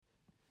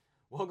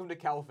Welcome to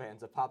Cowl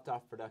Fans, a Popped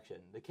Off production,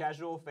 the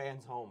casual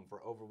fans' home for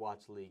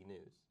Overwatch League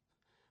news.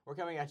 We're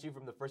coming at you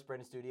from the First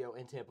Brandon Studio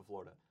in Tampa,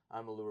 Florida.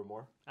 I'm Allure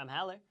Moore. I'm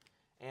Haller.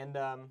 And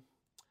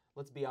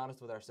let's be honest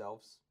with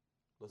ourselves.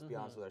 Let's be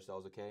honest with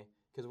ourselves, okay?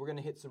 Because we're going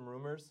to hit some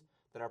rumors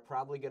that are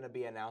probably going to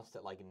be announced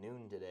at like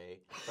noon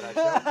today, but our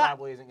show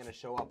probably isn't going to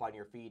show up on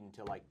your feed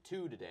until like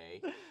 2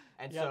 today.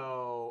 And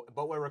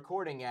but we're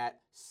recording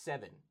at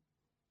 7.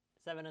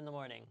 7 in the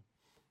morning.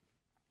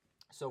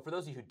 So for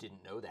those of you who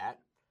didn't know that,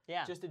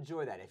 Yeah. just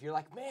enjoy that. If you're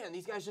like, man,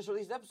 these guys just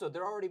released an episode,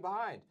 they're already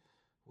behind.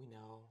 We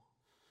know.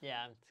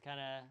 Yeah, it's kind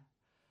of...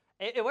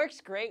 It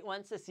works great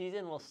once the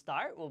season will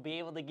start. We'll be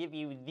able to give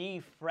you the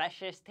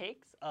freshest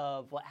takes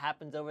of what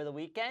happens over the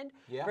weekend.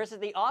 Yeah. Versus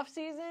the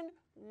off-season,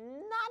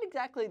 not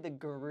exactly the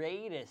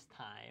greatest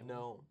time.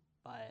 No.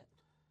 But,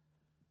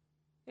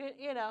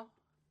 you know,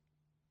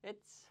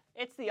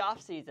 it's the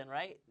off-season,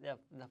 right? The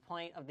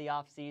point of the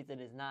off-season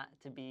is not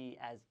to be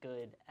as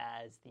good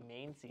as the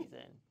main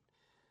season.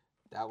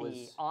 That was...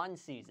 The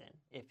on-season,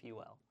 if you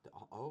will.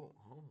 Oh,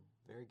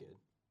 very good.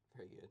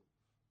 Very good.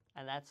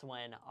 And that's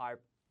when our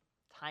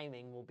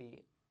timing will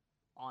be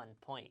on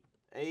point.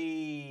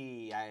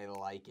 Hey, I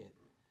like it.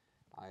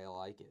 I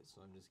like it.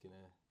 So I'm just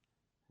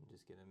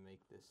gonna make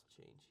this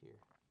change here.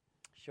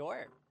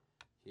 Sure.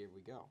 Here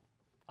we go.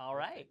 All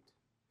right. Perfect.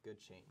 Good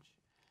change.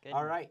 Good.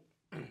 All right.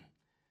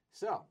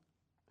 So,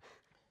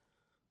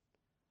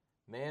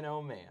 man,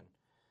 oh man.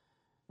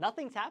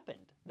 Nothing's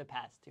happened the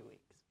past 2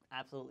 weeks.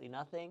 Absolutely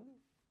nothing.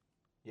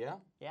 Yeah?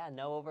 Yeah,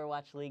 no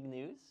Overwatch League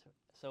news.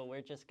 So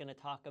we're just going to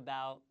talk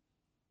about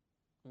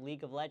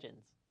League of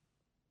Legends.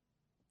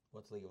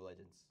 What's League of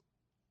Legends?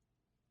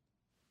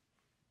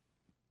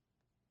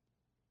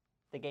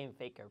 The game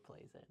Faker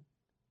plays in.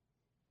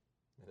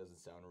 That doesn't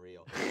sound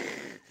real.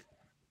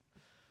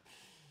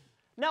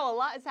 No, a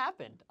lot has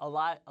happened. A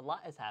lot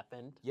has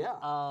happened. Yeah.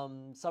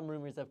 Some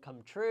rumors have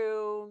come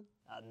true.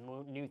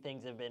 New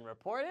things have been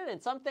reported,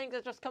 and some things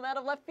have just come out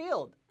of left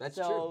field. That's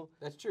true.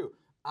 That's true.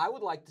 I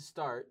would like to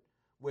start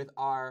with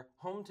our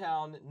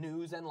hometown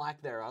news and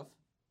lack thereof.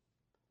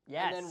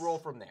 Yes. And then roll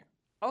from there.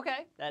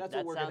 Okay. That's that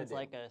what we're gonna sounds do.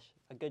 like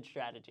a good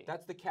strategy.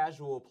 That's the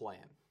casual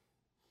plan.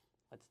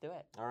 Let's do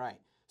it. All right.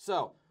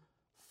 So,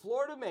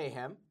 Florida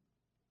Mayhem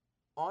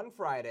on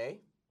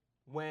Friday,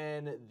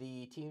 when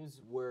the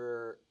teams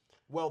were,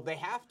 well, they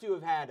have to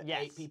have had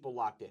 8 people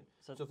locked in.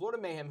 So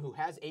Florida Mayhem, who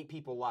has 8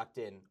 people locked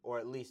in, or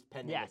at least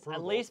pending approval.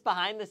 At least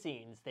behind the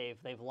scenes,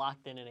 they've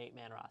locked in an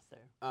 8-man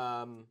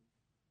roster.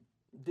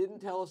 Didn't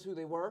tell us who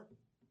they were.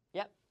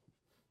 Yep.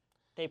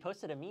 They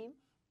posted a meme.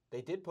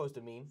 They did post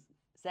a meme.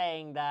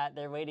 Saying that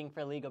they're waiting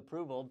for league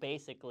approval,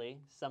 basically.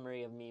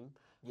 Summary of meme.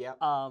 Yep.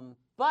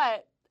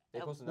 But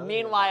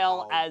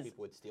meanwhile,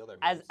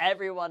 as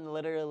everyone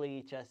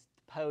literally just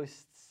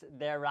posts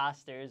their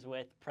rosters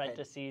with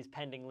parentheses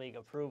pending league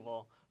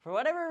approval, for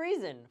whatever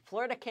reason,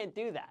 Florida can't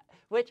do that,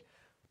 which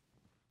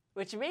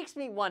makes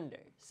me wonder.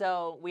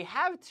 So we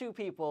have 2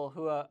 people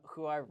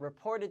who are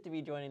reported to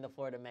be joining the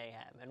Florida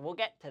Mayhem, and we'll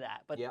get to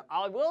that. But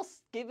I will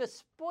give a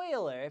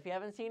spoiler if you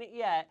haven't seen it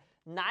yet.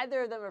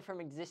 Neither of them are from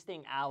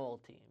existing OWL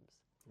teams.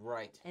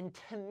 Right. And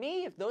to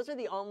me, if those are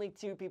the only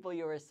 2 people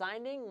you were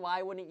signing,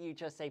 why wouldn't you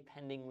just say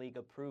pending league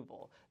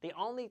approval? The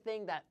only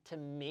thing that, to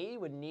me,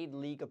 would need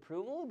league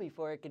approval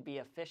before it could be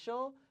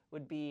official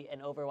would be an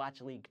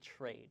Overwatch League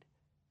trade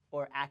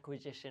or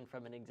acquisition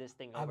from an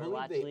existing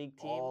Overwatch League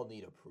team. They all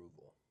need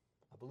approval.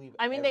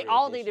 I mean, they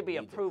all need to be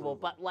approval,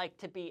 but like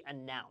to be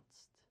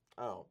announced.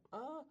 Oh.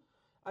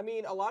 I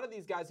mean, a lot of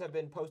these guys have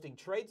been posting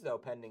trades, though,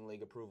 pending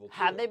league approval, too.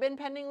 Have they been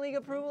pending league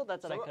approval?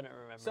 That's what I couldn't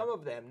remember. Some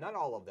of them, not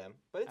all of them,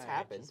 but it's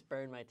happened. Just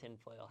burn my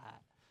tinfoil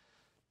hat.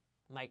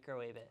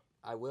 Microwave it.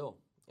 I will,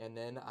 and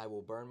then I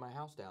will burn my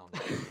house down.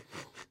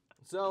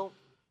 So,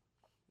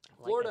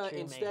 Florida,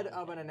 instead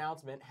of an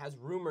announcement, has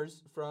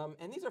rumors from,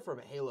 and these are from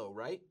Halo,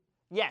 right?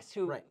 Yes,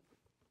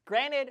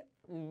 granted,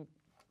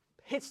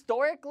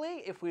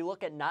 historically, if we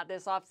look at not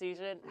this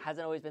offseason,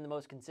 hasn't always been the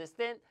most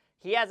consistent.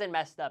 He hasn't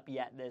messed up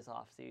yet this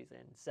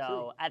offseason.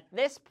 So at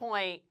this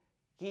point,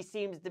 he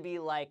seems to be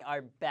like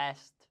our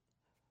best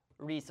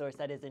resource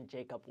that isn't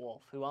Jacob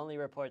Wolf, who only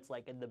reports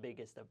like in the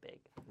biggest of big.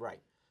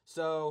 Right.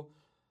 So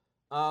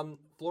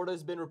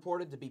Florida's been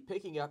reported to be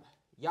picking up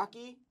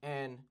Yaki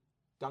and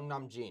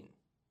Gangnam Jin.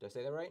 Did I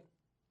say that right?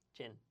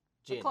 Jin.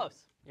 Jin.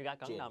 Close. You got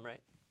Gangnam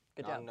right.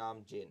 Good job.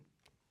 Gangnam Jin.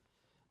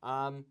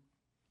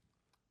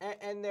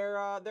 And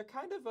they're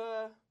kind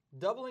of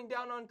doubling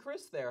down on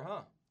Chris there,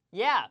 huh?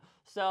 Yeah,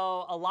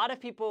 so a lot of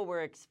people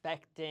were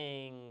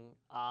expecting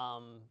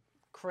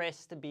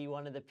Chris to be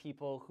one of the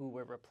people who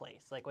were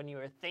replaced. Like when you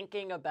were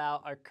thinking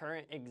about our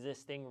current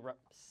existing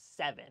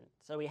 7.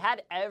 So we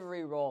had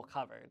every role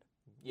covered.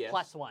 Yes.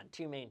 Plus 1,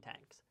 2 main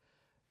tanks.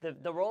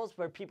 The roles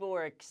where people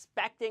were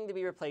expecting to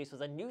be replaced was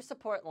a new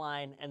support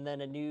line and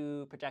then a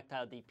new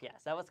projectile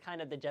DPS. That was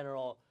kind of the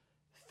general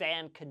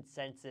fan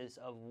consensus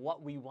of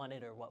what we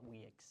wanted or what we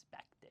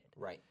expected.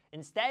 Right.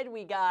 Instead,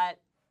 we got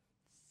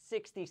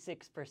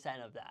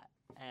 66% of that,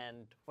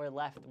 and we're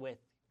left with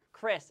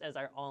Chris as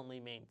our only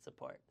main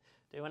support.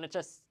 Do you want to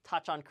just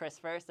touch on Chris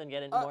first and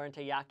get more into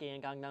Yaki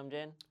and Gangnam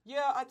Jin?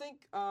 Yeah, I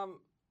think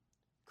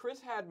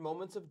Chris had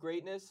moments of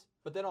greatness,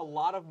 but then a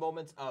lot of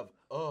moments of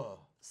ugh.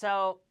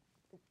 So,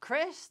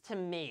 Chris to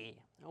me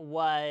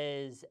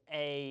was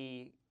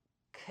maybe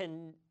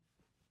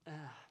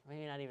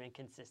not even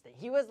consistent.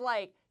 He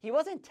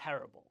wasn't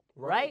terrible,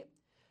 right?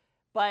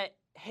 But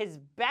his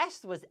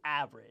best was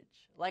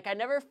average. Like, I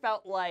never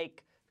felt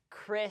like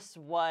Chris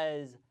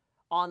was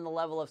on the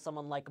level of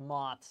someone like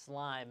Moth,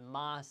 Slime,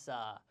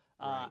 Masa,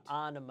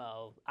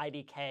 Animo,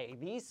 IDK,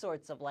 these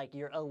sorts of like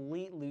your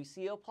elite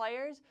Lucio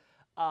players.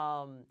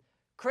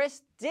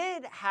 Chris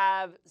did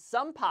have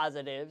some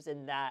positives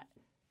in that,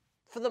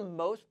 for the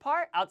most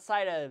part,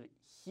 outside of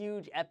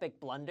huge epic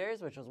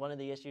blunders, which was one of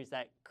the issues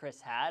that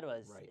Chris had,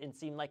 was it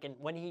seemed like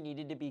when he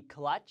needed to be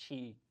clutch,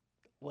 he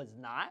was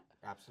not.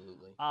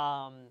 Absolutely.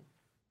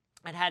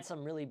 And had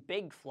some really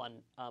big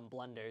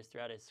blunders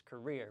throughout his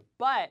career.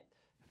 But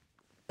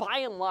by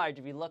and large,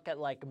 if you look at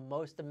like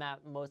most of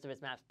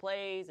his maps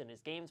plays and his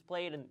games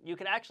played, and you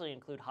could actually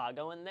include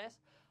Hago in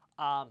this,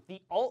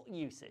 the ult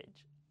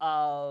usage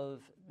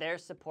of their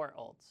support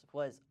ults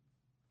was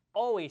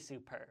always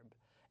superb.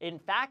 In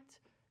fact,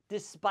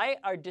 despite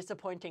our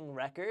disappointing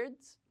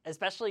records,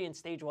 especially in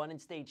Stage 1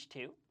 and Stage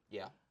 2,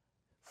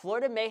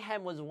 Florida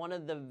Mayhem was one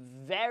of the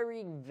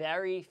very,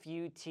 very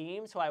few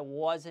teams who I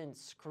wasn't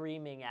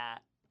screaming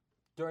at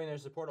during their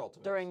support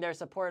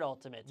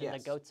ultimates. In the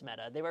GOATS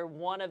meta. They were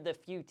one of the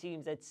few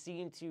teams that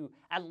seemed to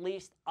at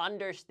least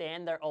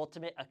understand their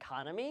ultimate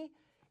economy,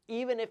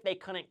 even if they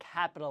couldn't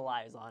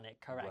capitalize on it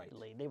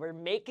correctly. They were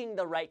making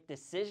the right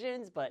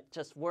decisions, but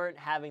just weren't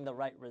having the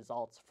right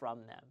results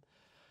from them.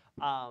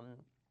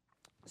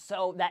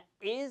 So that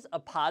is a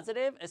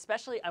positive,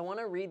 especially I want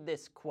to read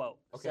this quote.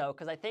 So,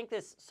 because I think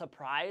this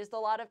surprised a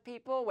lot of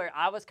people, where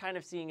I was kind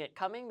of seeing it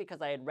coming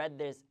because I had read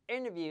this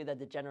interview that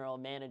the general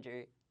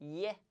manager,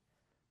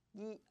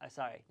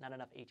 sorry, not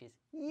enough H's,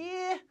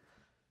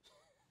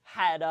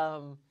 had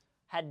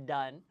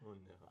done.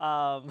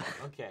 Oh, no.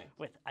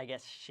 With, I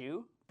guess,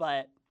 Shu.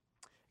 But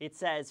it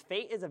says,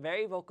 Fate is a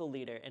very vocal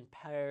leader and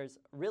pairs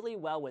really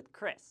well with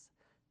Chris.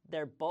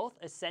 They're both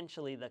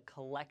essentially the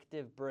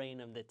collective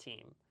brain of the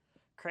team.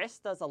 Chris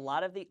does a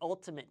lot of the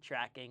ultimate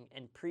tracking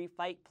and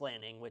pre-fight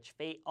planning, which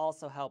Fate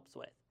also helps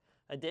with.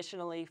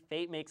 Additionally,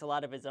 Fate makes a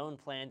lot of his own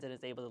plans and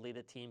is able to lead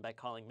the team by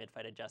calling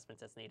mid-fight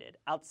adjustments as needed.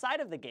 Outside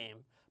of the game,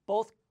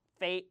 both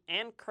Fate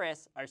and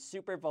Chris are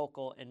super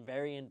vocal and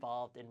very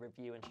involved in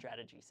review and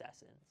strategy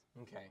sessions.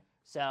 Okay.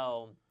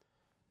 So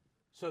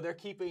they're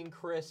keeping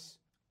Chris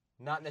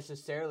not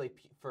necessarily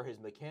for his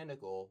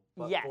mechanical,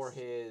 but for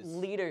his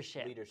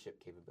leadership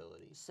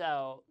capabilities.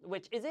 So,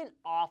 which isn't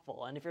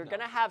awful. And if you're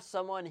going to have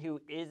someone who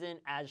isn't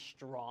as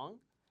strong,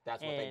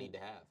 that's what they need to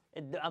have.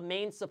 A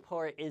main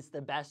support is the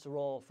best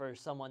role for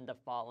someone to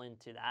fall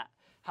into that.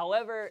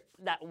 However,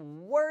 that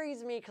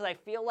worries me because I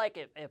feel like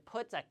it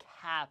puts a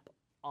cap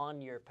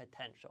on your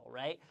potential,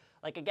 right?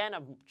 Like, again,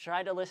 I've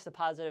tried to list the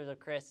positives of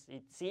Chris.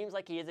 It seems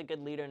like he is a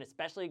good leader and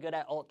especially good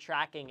at ult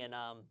tracking and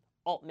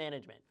ult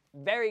management.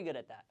 Very good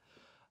at that.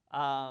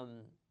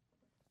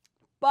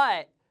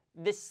 But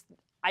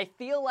I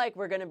feel like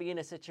we're going to be in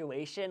a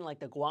situation like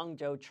the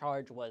Guangzhou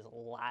Charge was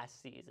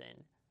last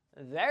season.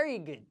 Very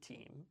good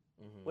team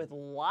with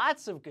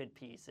lots of good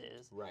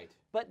pieces. Right.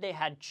 But they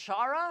had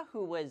Chara,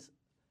 who was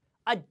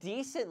a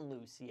decent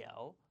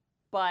Lucio,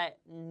 but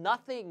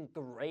nothing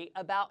great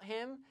about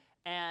him.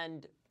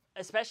 And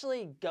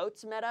especially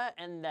GOATS meta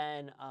and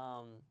then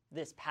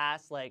this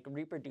past like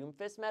Reaper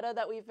Doomfist meta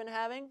that we've been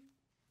having.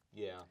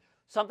 Yeah.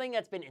 Something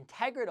that's been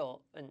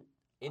integral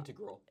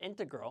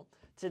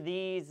to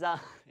these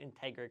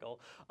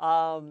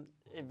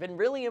been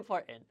really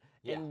important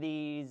in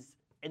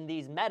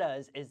these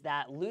metas is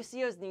that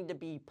Lucios need to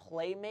be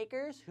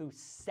playmakers who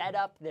set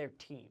up their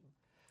team.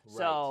 Right.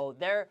 So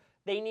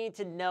they need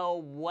to know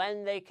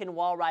when they can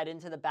wall ride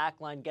into the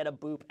backline, get a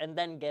boop, and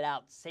then get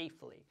out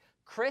safely.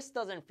 Chris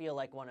doesn't feel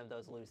like one of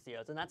those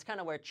Lucios, and that's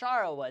kind of where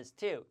Chara was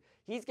too.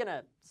 He's going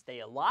to stay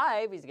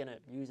alive, he's going to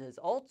use his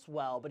ults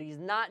well, but he's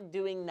not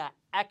doing that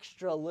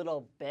extra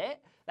little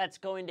bit that's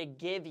going to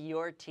give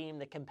your team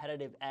the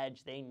competitive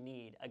edge they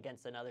need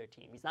against another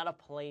team. He's not a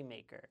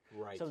playmaker.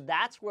 Right. So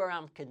that's where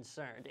I'm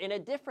concerned. In a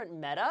different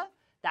meta,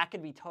 that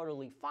could be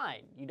totally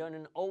fine. You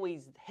don't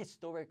always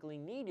historically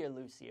need your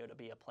Lucio to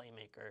be a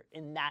playmaker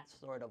in that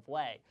sort of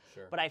way.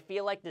 Sure. But I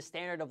feel like the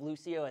standard of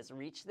Lucio has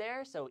reached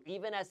there, so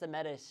even as the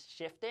meta is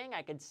shifting,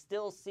 I could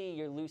still see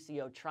your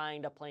Lucio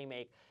trying to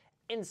playmake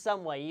in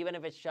some way, even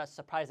if it's just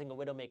surprising a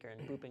Widowmaker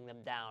and booping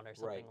them down or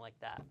something like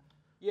that.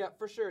 Yeah,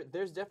 for sure.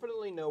 There's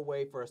definitely no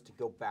way for us to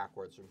go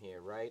backwards from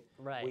here, right?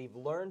 Right. We've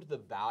learned the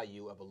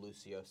value of a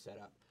Lucio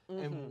setup.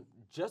 And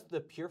just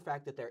the pure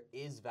fact that there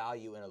is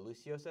value in a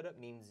Lucio setup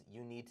means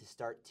you need to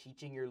start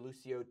teaching your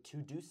Lucio to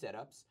do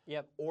setups.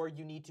 Yep. Or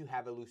you need to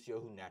have a Lucio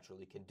who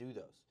naturally can do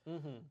those.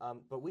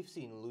 But we've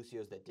seen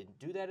Lucios that didn't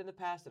do that in the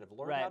past, that have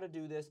learned how to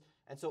do this.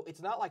 And so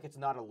it's not like it's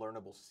not a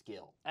learnable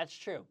skill. That's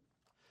true.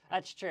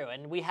 That's true.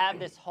 And we have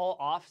this whole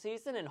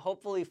offseason, and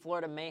hopefully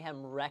Florida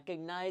Mayhem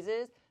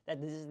recognizes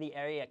that this is the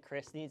area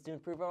Chris needs to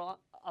improve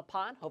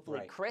upon.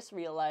 Hopefully, Chris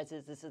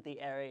realizes this is the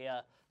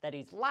area that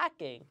he's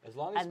lacking. As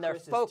long as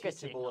Chris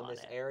is teachable in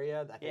this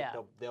area, I think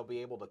they'll be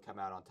able to come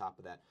out on top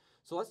of that.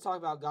 So let's talk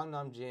about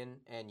Gangnam Jin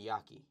and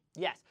Yaki.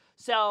 Yes.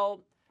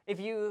 So if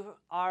you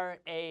are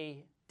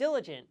a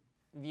diligent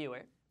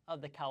viewer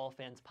of the Cowl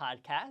Fans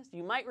podcast,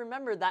 you might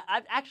remember that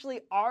I've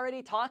actually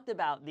already talked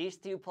about these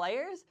two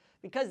players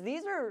because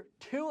these are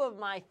two of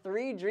my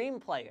 3 dream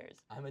players.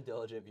 I'm a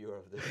diligent viewer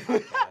of this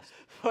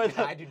podcast.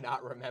 I do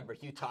not remember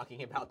you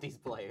talking about these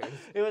players.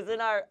 It was in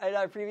our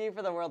preview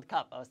for the World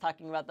Cup. I was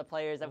talking about the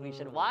players that we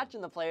should watch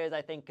and the players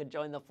I think could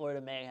join the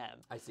Florida Mayhem.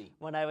 I see.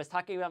 When I was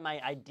talking about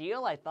my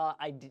ideal, I thought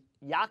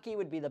Yaki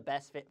would be the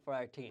best fit for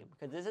our team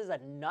because this is a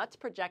nuts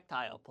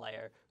projectile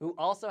player who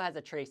also has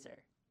a tracer.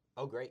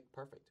 Oh, great.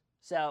 Perfect.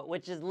 So,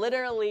 which is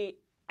literally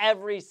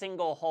every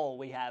single hole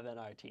we have in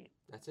our team.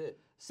 That's it.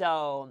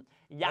 So,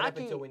 Yaki... Right up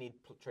until we need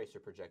tracer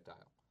projectile.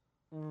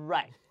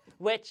 Right.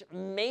 Which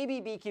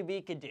maybe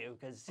BQB could do,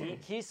 because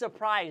he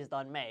surprised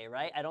on May,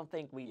 right? I don't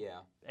think we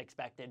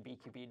expected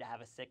BQB to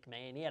have a sick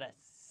May, and he had a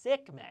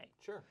sick May.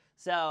 Sure.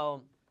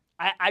 So,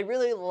 I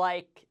really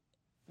like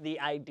the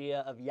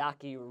idea of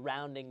Yaki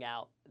rounding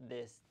out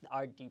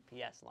our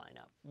DPS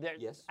lineup.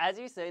 Yes. As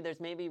you say, there's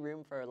maybe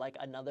room for like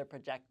another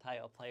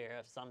projectile player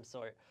of some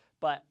sort.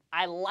 But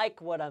I like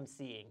what I'm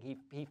seeing.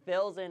 He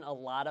fills in a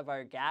lot of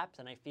our gaps,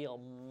 and I feel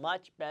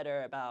much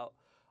better about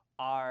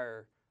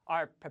our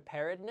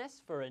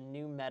preparedness for a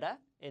new meta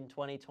in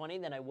 2020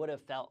 than I would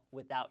have felt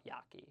without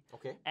Yaki.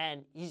 Okay.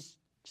 And he's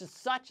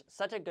just such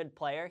a good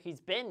player.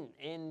 He's been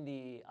in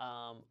the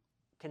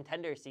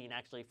contender scene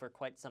actually for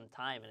quite some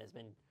time and has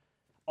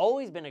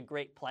always been a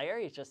great player.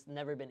 He's just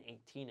never been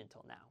 18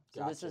 until now.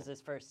 So This was his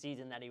first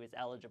season that he was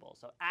eligible.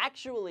 So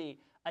actually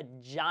a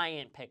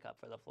giant pickup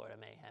for the Florida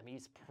Mayhem.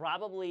 He's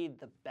probably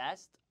the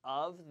best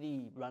of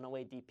the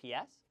runaway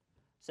DPS.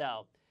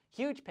 So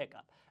huge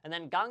pickup. And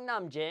then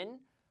Gangnam Jin,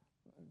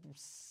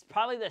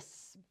 probably the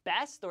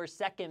best or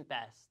second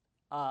best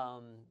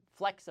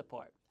flex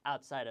support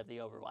outside of the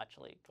Overwatch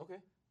League. Okay.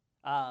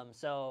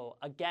 So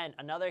again,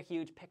 another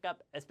huge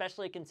pickup,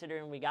 especially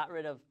considering we got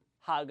rid of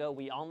Hago.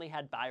 We only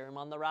had Byram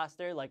on the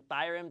roster. Like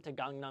Byram to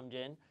Gangnam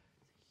Jin,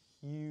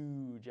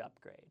 huge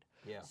upgrade.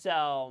 Yeah.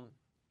 So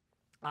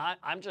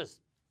I'm just,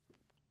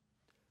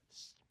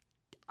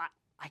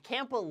 I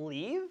can't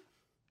believe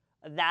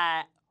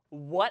that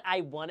what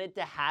I wanted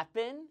to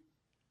happen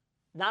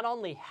not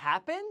only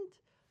happened,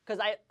 because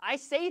I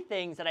say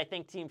things that I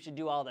think teams should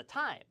do all the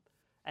time,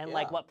 and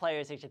like what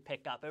players they should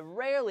pick up. It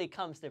rarely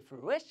comes to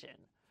fruition.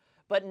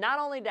 But not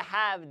only to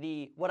have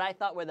what I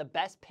thought were the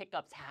best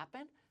pickups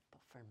happen,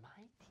 but for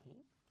my team.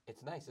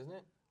 It's nice, isn't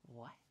it?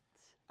 What?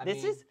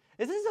 This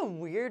is a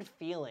weird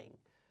feeling.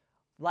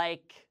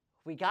 Like,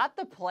 we got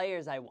the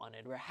players I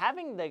wanted. We're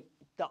having the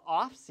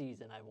off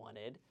season I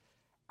wanted.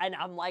 And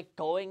I'm like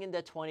going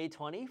into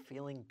 2020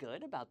 feeling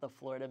good about the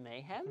Florida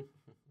Mayhem.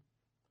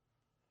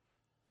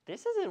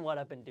 This isn't what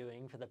I've been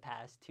doing for the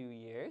past 2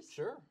 years.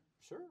 Sure.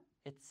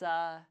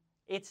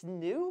 It's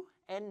new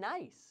and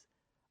nice.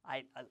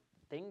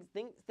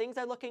 Things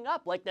are looking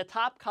up. Like the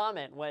top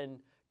comment when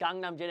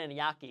Gangnam Jin and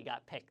Yaki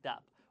got picked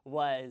up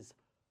was...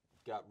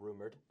 Got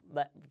rumored.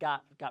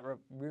 Got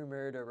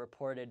rumored or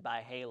reported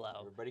by Halo.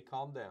 Everybody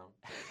calm down.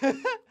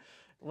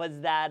 Was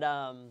that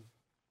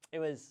it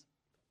was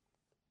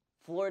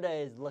Florida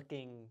is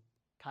looking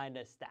kind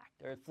of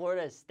stacked, or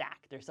Florida is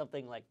stacked, or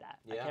something like that.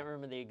 Yeah. I can't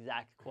remember the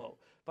exact quote.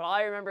 But all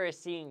I remember is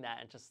seeing that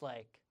and just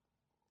like...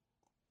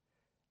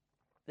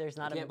 I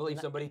can't believe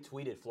somebody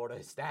tweeted Florida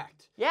is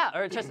stacked. Yeah,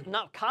 or just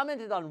not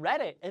commented on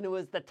Reddit, and it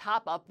was the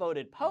top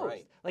upvoted post.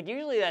 Right. Like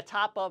usually the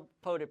top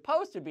upvoted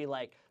post would be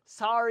like,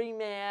 "Sorry,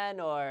 man,"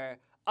 or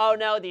 "Oh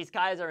no, these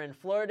guys are in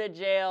Florida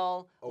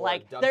jail." Or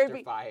like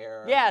dumpster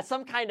fire. Yeah,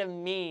 some kind of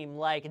meme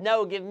like,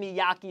 "No, give me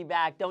Yaki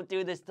back. Don't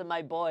do this to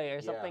my boy,"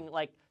 or something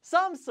like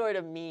some sort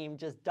of meme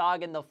just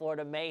dogging the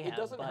Florida Mayhem. It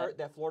doesn't hurt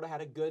that Florida had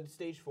a good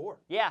stage 4.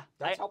 Yeah.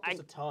 That's helped us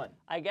a ton.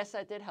 I guess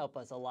that did help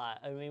us a lot.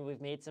 I mean, we've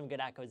made some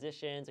good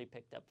acquisitions. We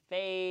picked up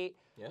Fate.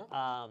 Yeah.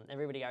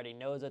 Everybody already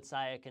knows what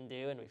Saya can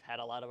do, and we've had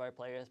a lot of our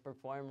players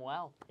perform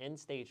well in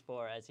stage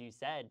 4, as you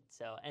said.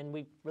 So, and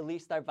we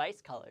released our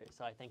Vice colors,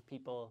 so I think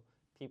people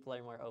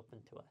are more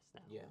open to us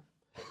now. Yeah.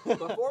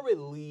 Before we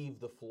leave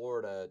the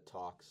Florida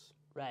talks,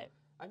 right?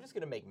 I'm just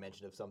gonna make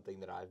mention of something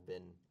that I've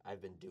been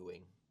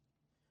doing.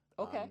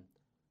 Okay.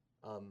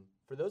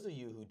 For those of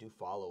you who do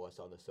follow us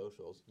on the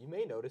socials, you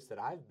may notice that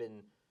I've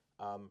been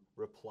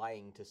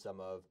replying to some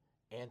of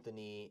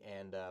Anthony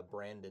and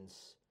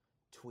Brandon's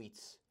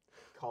tweets,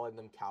 calling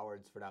them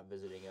cowards for not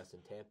visiting us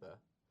in Tampa.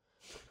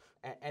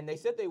 And they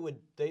said they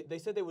would. They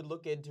said they would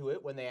look into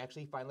it when they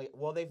actually finally.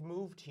 Well, they've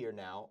moved here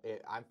now.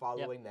 I'm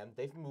following them.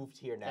 They've moved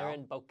here now. They're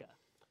in Boca.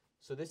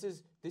 So this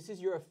is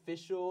your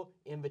official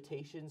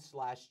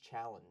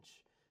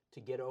invitation/challenge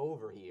to get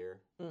over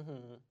here.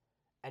 Mm-hmm.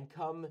 And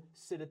come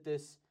sit at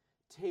this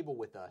table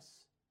with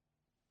us.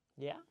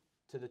 Yeah.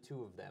 To the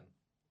two of them.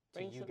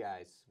 To you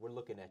guys. We're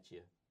looking at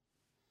you.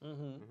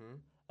 Mm-hmm.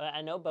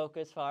 I know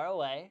Boca's far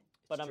away.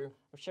 but I'm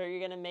sure you're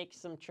going to make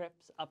some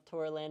trips up to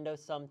Orlando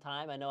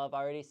sometime. I know I've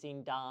already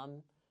seen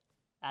Dom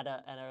at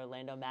an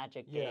Orlando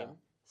Magic game.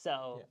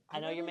 So I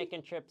know you're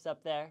making trips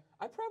up there.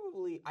 I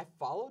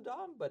follow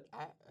Dom, but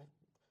I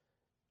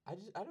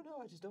don't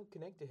know. I just don't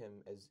connect to him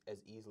as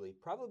easily.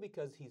 Probably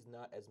because he's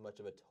not as much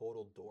of a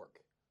total dork.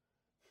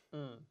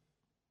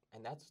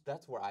 And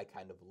that's where I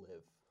kind of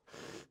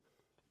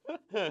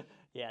live.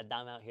 Yeah,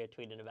 Dom out here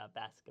tweeting about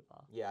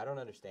basketball. Yeah, I don't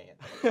understand.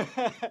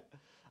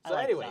 So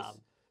anyways,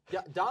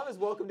 Dom is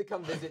welcome to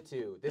come visit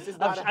too. This is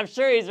not I'm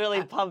sure he's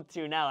really pumped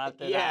too now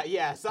after that.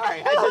 Yeah,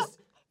 sorry. I just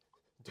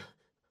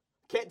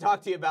can't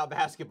talk to you about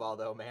basketball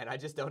though, man. I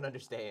just don't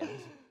understand.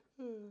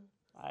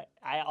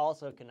 I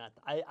also cannot.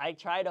 I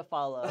try to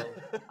follow.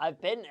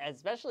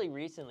 Especially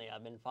recently,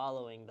 I've been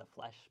following the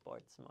flesh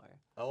sports more.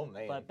 Oh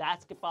man! But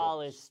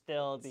basketball is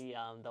still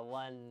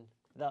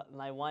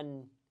my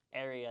one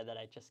area that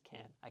I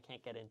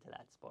can't get into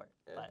that sport.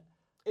 But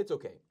it's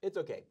okay. It's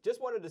okay.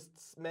 Just wanted to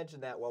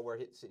mention that while we're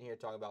sitting here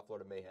talking about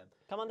Florida Mayhem.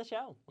 Come on the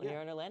show when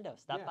you're in Orlando.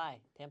 Stop by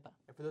Tampa.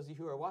 And for those of you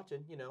who are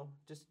watching,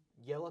 just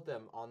yell at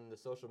them on the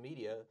social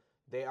media.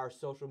 They are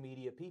social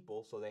media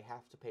people, so they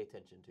have to pay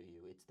attention to you.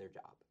 It's their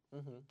job.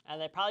 And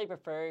they probably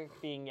prefer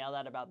being yelled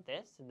at about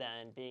this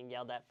than being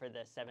yelled at for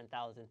the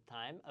 7,000th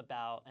time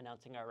about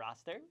announcing our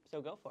roster.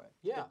 So go for it.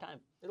 It's a good time.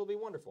 It'll be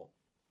wonderful.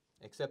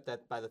 Except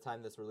that by the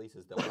time this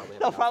releases, they'll probably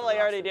they'll probably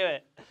already do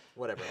it.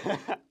 Whatever.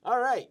 All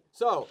right.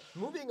 So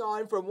moving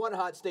on from one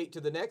hot state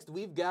to the next,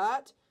 we've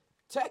got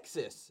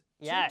Texas.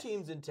 Yes. 2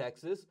 teams in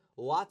Texas.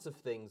 Lots of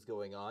things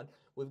going on.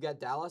 We've got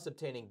Dallas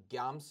obtaining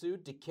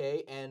Gamsu,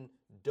 Decay, and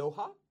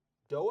Doha.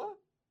 Doha?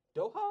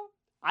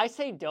 I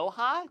say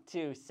Doha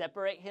to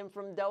separate him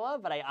from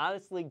Doha, but I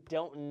honestly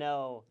don't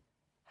know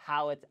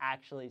how it's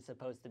actually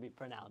supposed to be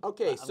pronounced.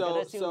 Okay, I'm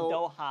going to assume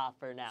Doha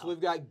for now. So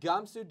we've got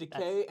Gamsu,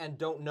 Decay, and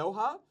Don't Know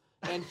Ha.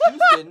 And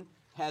Houston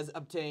has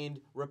obtained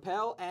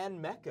Repel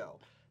and Mecco.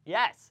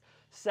 Yes.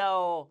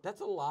 So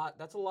that's a lot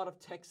of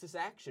Texas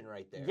action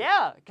right there.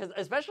 Yeah, because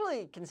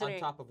especially considering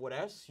on top of what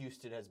else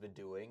Houston has been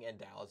doing and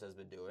Dallas has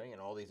been doing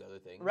and all these other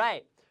things.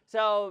 Right.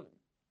 So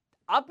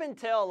up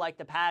until like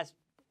the past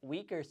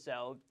week or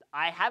so,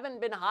 I haven't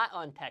been hot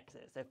on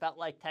Texas. It felt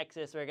like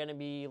Texas were going to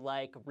be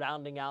like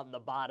rounding out the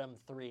bottom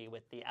 3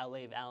 with the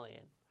LA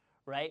Valiant,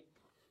 right?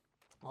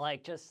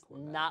 Like just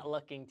not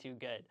looking too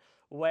good.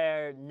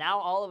 Where now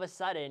all of a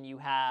sudden you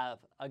have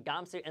a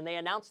Gamsu, and they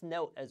announced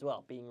Note as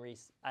well, being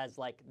as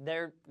like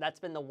that's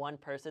been the one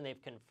person they've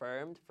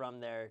confirmed from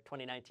their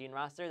 2019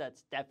 roster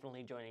that's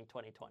definitely joining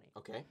 2020.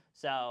 Okay.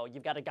 So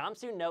you've got a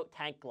Gamsu Note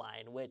tank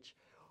line, which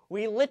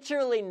we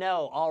literally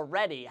know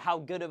already how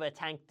good of a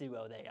tank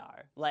duo they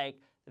are. Like,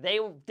 they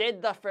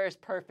did the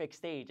first perfect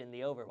stage in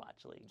the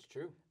Overwatch League. It's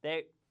true.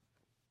 They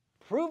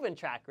proven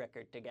track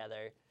record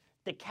together.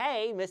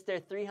 Decay, Mr.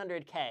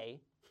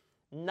 300K.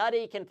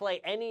 Nutty can play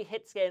any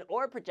hit scan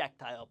or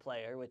projectile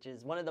player, which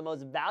is one of the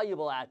most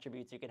valuable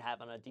attributes you could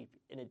have in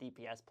a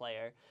DPS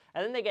player.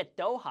 And then they get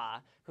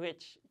Doha,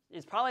 which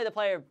is probably the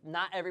player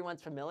not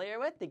everyone's familiar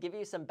with. To give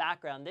you some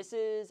background, this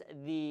is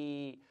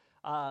the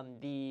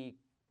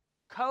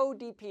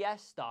co-DPS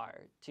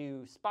star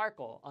to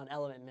Sparkle on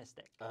Element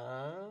Mystic.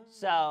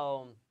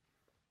 So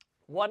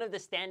one of the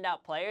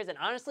standout players, and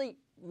honestly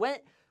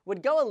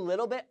would go a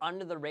little bit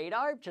under the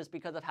radar just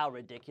because of how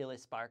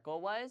ridiculous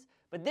Sparkle was.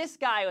 But this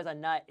guy was a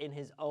nut in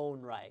his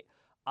own right.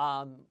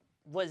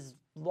 Was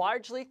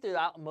largely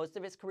throughout most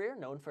of his career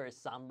known for his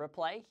Sombra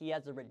play. He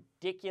has a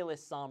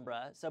ridiculous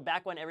Sombra. So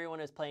back when everyone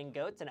was playing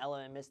GOATs and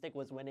Element Mystic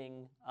was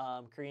winning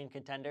Korean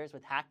contenders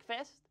with Hack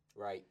Fist.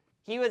 Right.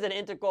 He was an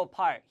integral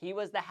part. He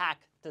was the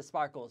hack to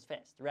Sparkle's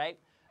Fist, right?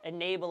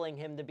 Enabling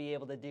him to be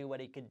able to do what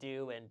he could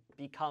do and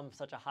become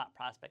such a hot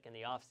prospect in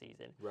the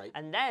offseason. Right.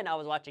 And then I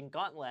was watching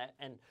Gauntlet,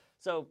 and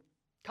so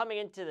coming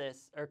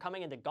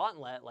into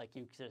Gauntlet, like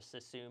you just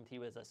assumed he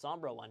was a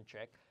Sombra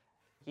one-trick,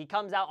 he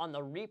comes out on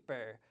the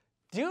Reaper.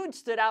 Dude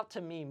stood out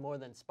to me more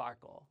than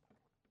Sparkle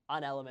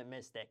on Element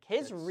Mystic.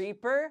 His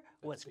Reaper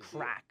was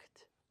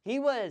cracked. He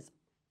was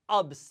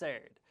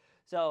absurd.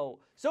 So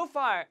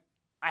far,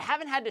 I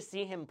haven't had to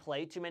see him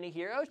play too many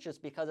heroes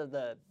just because of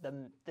the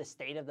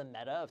state of the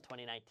meta of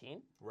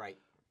 2019. Right.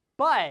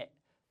 But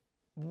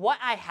what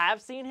I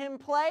have seen him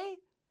play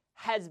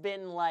has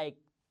been like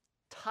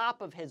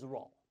top of his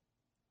role.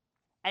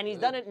 And he's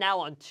done it now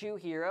on 2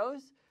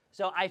 heroes.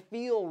 So I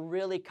feel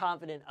really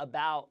confident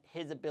about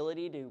his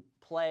ability to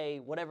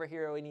play whatever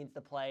hero he needs to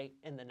play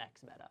in the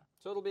next meta.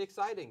 So it'll be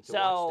exciting to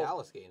watch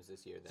Dallas games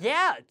this year then.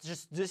 Yeah,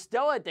 just the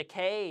Stoa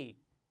Decay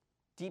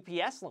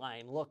DPS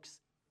line looks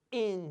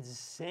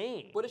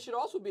insane. But it should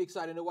also be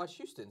exciting to watch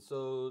Houston.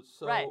 So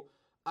right.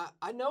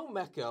 I know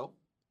Mecco,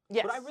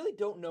 yes, but I really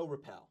don't know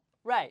Repel.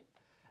 Right.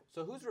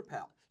 So who's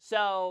Repel?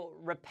 So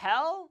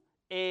Repel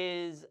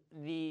is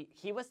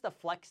he was the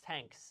flex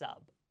tank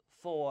sub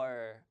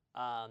for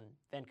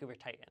Vancouver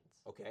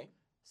Titans. Okay.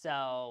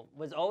 So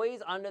was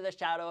always under the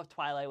shadow of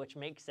Twilight, which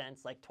makes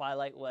sense. Like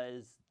Twilight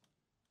was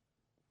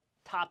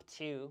top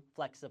 2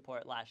 flex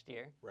support last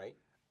year. Right.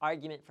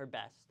 Argument for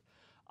best.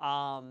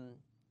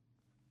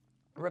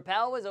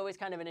 Repel was always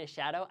kind of in his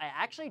shadow. I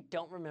actually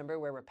don't remember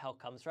where Repel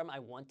comes from. I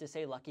want to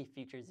say Lucky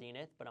Future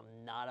Zenith, but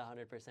I'm not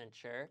 100%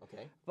 sure.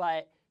 Okay.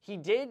 But you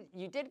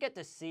did get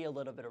to see a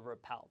little bit of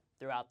Repel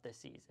throughout the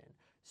season.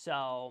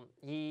 So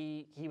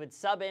he would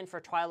sub in for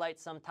Twilight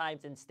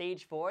sometimes. In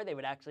Stage 4, they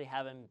would actually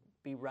have him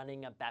be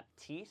running a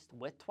Baptiste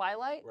with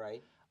Twilight.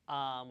 Right.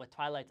 With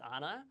Twilight's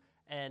Ana.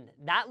 And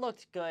that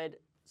looked good.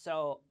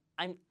 So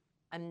I'm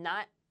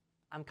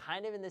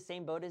kind of in the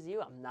same boat as you.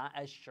 I'm not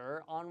as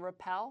sure on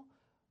Repel.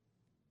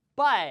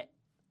 But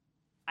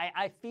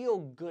I feel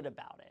good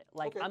about it.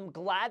 Like, okay. I'm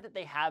glad that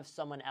they have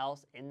someone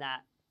else in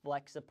that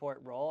flex support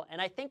role.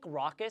 And I think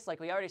Raucus, like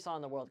we already saw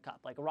in the World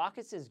Cup, like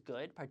Raucus is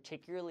good,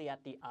 particularly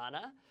at the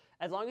Ana.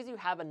 As long as you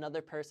have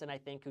another person, I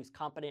think, who's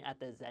competent at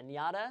the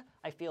Zenyatta,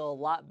 I feel a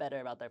lot better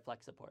about their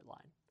flex support line.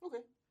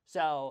 Okay.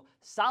 So,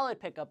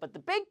 solid pickup, but the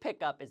big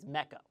pickup is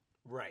Meko.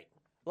 Right.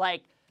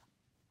 Like,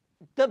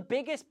 the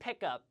biggest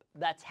pickup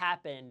that's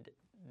happened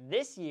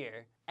this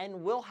year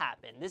and will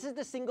happen. This is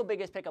the single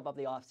biggest pickup of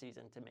the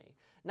offseason to me.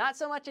 Not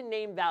so much in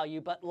name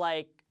value, but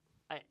like,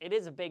 it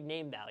is a big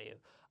name value.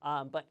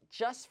 But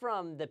just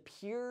from the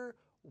pure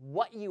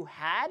what you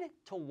had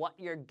to what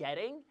you're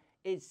getting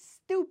is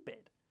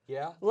stupid.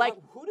 Yeah? Like,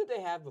 who did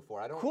they have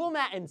before? Cool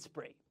Matt and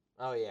Spree.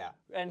 Oh, yeah.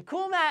 And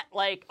Cool Matt,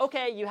 like,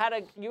 okay, you had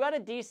a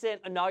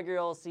decent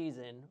inaugural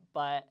season,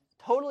 but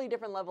totally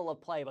different level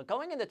of play. But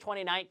going into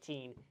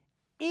 2019,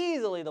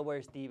 easily the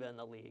worst diva in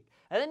the league.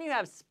 And then you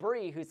have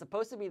Spree, who's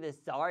supposed to be this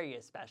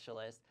Zarya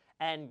specialist,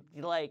 and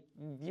like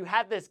you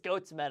have this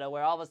GOATS meta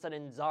where all of a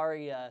sudden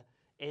Zarya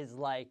is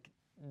like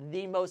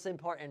the most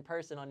important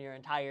person on your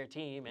entire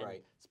team, and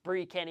right.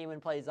 Spree can't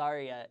even play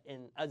Zarya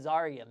in a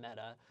Zarya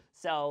meta.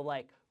 So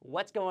like,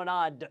 what's going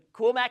on?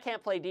 Cool Matt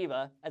can't play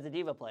diva as a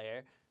diva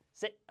player.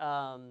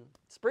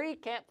 Spree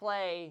can't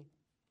play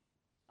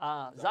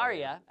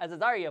Zarya as a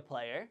Zarya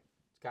player.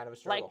 It's kind of a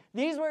struggle. Like,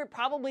 these were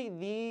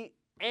probably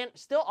and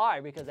still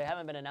are, because they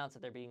haven't been announced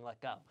that they're being let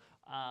go,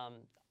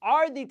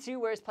 are the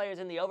two worst players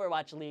in the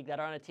Overwatch League that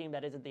are on a team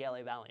that isn't the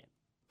LA Valiant.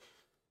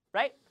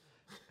 Right?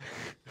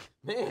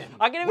 Man.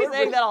 I'm going to be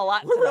saying that a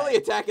lot We're today. really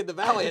attacking the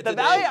Valiant The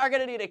today. Valiant are going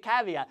to need a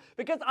caveat.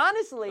 Because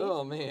honestly,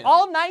 oh, man.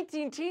 all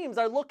 19 teams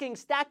are looking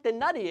stacked and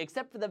nutty,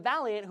 except for the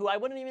Valiant, who I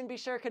wouldn't even be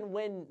sure can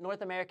win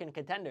North American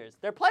contenders.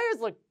 Their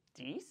players look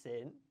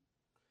decent.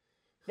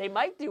 They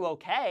might do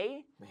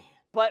okay. Man.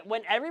 But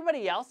when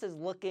everybody else is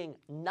looking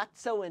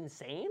nutso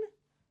insane,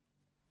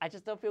 I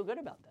just don't feel good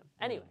about them.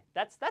 Anyway,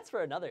 that's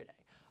for another day.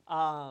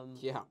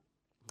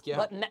 Yeah.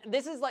 But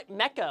this is like,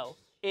 Meko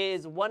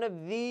is one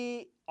of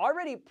the,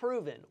 already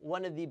proven,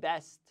 one of the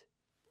best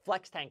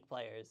flex tank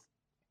players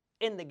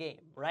in the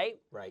game, right?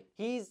 Right.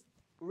 He's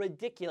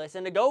ridiculous.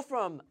 And to go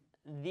from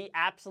the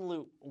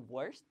absolute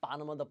worst,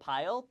 bottom of the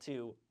pile,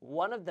 to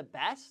one of the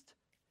best,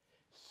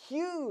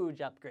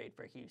 huge upgrade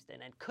for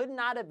Houston, and could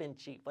not have been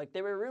cheap. Like,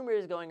 there were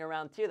rumors going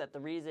around too that the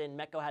reason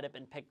Meko hadn't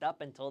been picked up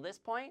until this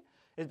point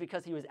is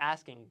because he was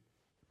asking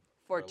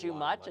for too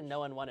much and no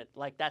one wanted.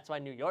 Like, that's why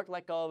New York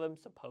let go of him,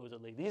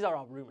 supposedly. These are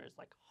all rumors,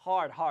 like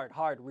hard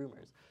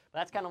rumors. But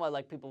that's kind of what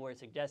like people were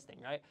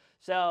suggesting, right?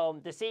 So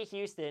to see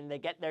Houston, they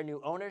get their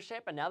new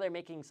ownership, and now they're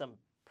making some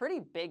pretty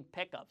big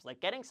pickups. Like,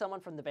 getting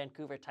someone from the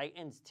Vancouver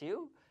Titans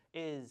too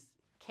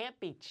can't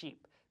be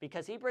cheap,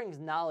 because he brings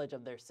knowledge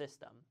of their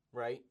system.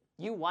 Right.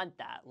 You want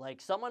that. Like,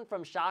 someone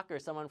from Shock or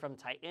someone from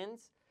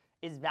Titans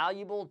is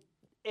valuable,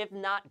 if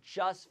not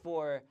just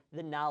for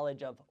the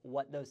knowledge of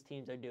what those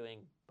teams are doing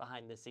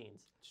behind the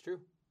scenes. It's true.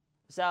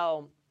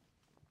 So,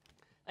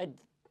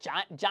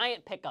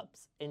 giant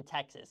pickups in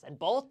Texas, and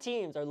both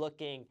teams are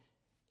looking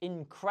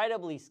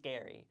incredibly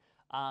scary.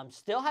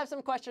 Still have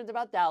some questions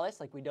about Dallas.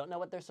 Like, we don't know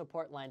what their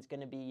support line's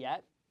going to be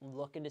yet. I'm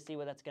looking to see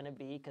what that's going to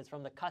be, because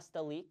from the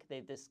Custa leak,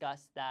 they've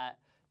discussed that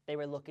they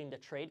were looking to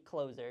trade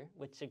closer,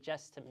 which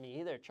suggests to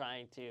me they're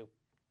trying to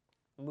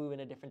move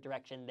in a different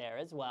direction there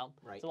as well.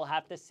 Right. So we'll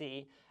have to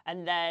see.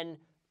 And then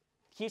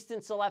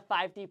Houston still have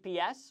 5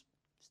 DPS.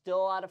 Still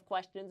a lot of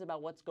questions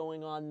about what's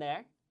going on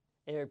there.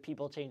 Are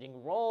people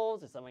changing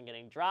roles? Is someone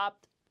getting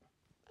dropped?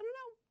 I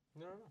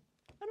don't know.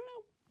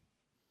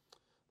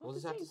 We'll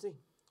just have to see.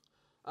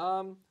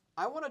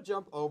 I want to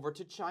jump over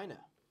to China.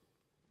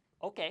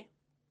 Okay.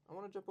 I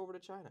want to jump over to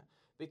China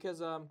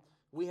because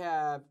we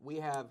have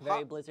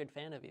Very Blizzard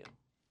fan of you.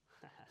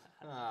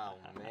 Oh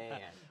man.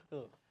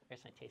 Ooh,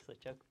 there's my tasteless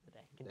joke for the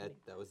day. Continue.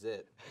 That was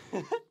it.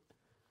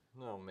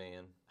 Oh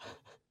man.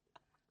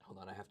 Hold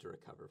on, I have to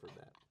recover from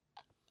that.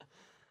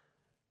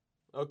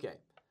 Okay.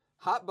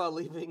 Hotba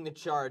leaving the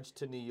charge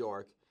to New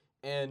York,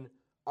 and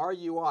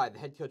RUI, the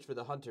head coach for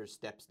the Hunters,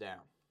 steps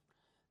down.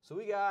 So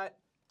we got,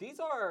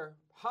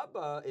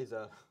 Hotba is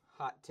a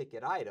hot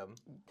ticket item.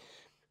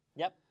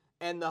 Yep.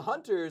 And the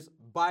Hunters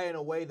buying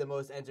away the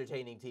most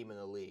entertaining team in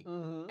the league.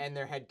 Mm-hmm. And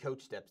their head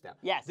coach steps down.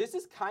 Yes. This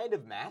is kind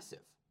of massive.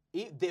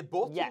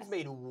 Both teams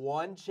made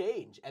one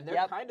change, and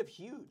they're kind of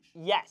huge.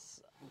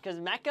 Yes, because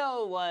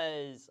Meko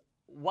was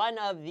one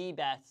of the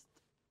best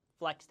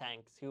flex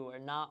tanks who are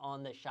not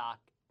on the Shock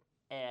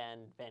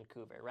and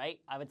Vancouver, right?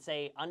 I would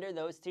say under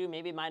those two,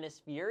 maybe minus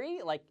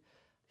Fury, like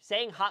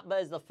saying Hotba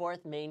is the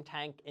 4th main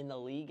tank in the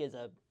league is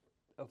a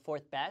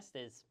 4th best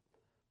is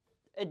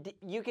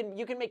you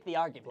can make the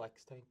argument.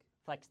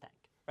 Flex tank,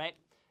 right?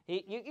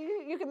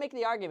 You can make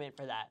the argument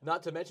for that.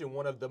 Not to mention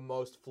one of the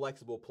most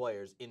flexible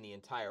players in the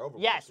entire Overwatch.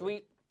 Yes,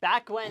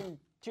 back when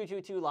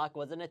 222 lock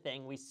wasn't a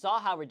thing, we saw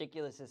how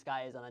ridiculous this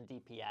guy is on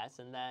DPS,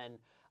 and then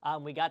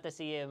we got to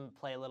see him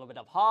play a little bit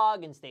of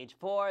Hog in Stage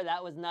 4.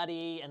 That was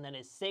nutty, and then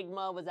his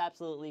Sigma was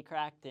absolutely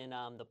cracked in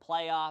the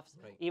playoffs,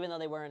 even though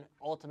they weren't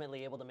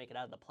ultimately able to make it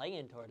out of the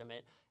play-in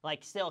tournament.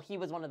 Like, still, he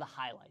was one of the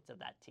highlights of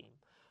that team.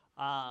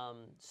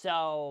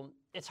 So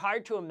it's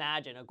hard to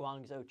imagine a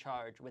Guangzhou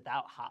Charge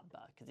without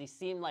Hotba, because he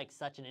seemed like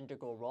such an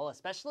integral role,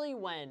 especially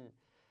when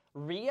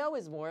Rio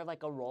is more of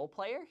like a role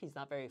player. He's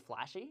not very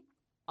flashy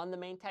on the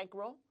main tank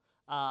role.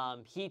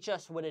 He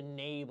just would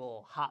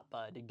enable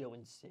Hotba to go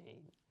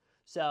insane.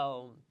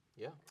 So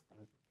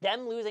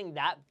them losing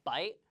that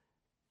bite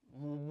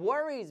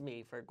worries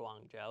me for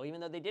Guangzhou, even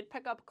though they did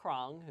pick up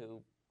Krong,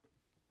 who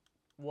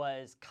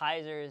was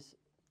Kaiser's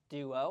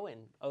duo in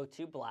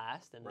O2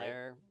 Blast, and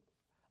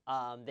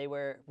they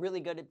were really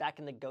good back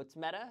in the GOATS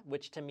meta,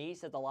 which to me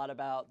says a lot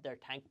about their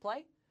tank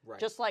play.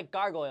 Just like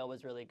Gargoyle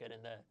was really good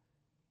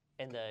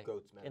in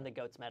the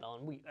GOATS meta,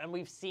 and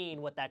we've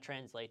seen what that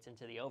translates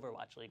into the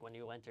Overwatch League when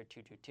you enter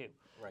 2-2-2.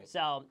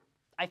 So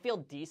I feel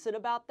decent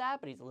about that,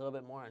 but he's a little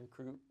bit more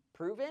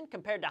unproven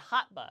compared to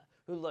Hotba,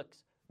 who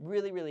looks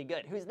really, really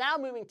good, who's now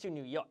moving to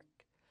New York,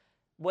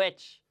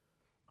 which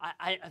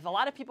a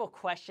lot of people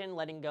question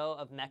letting go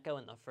of Mecco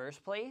in the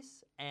first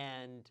place,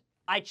 and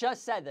I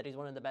just said that he's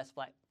one of the best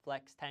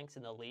flex tanks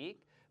in the league,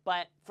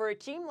 but for a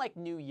team like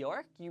New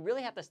York, you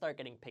really have to start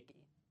getting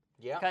picky.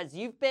 Because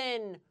you've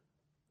been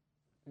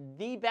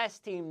the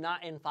best team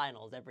not in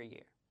finals every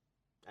year.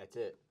 That's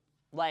it.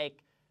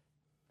 Like,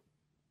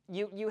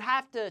 you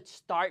have to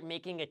start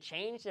making a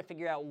change to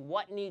figure out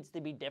what needs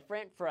to be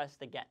different for us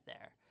to get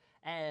there.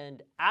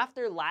 And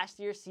after last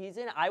year's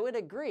season, I would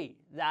agree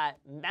that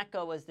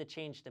Mecca was the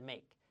change to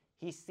make.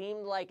 He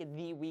seemed like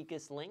the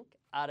weakest link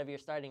out of your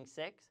starting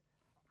 6.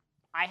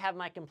 I have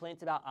my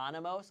complaints about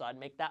Animo, so I'd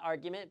make that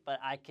argument, but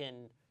I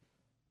can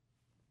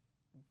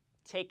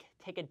take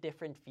a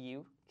different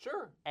view.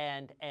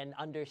 And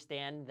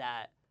understand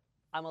that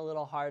I'm a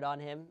little hard on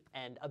him,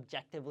 and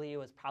objectively it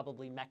was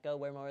probably Mecca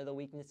where more of the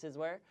weaknesses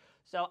were.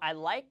 So I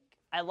like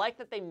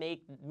that they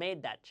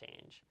made that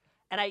change.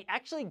 And I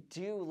actually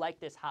do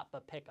like this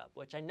Hotba pickup,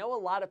 which I know a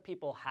lot of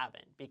people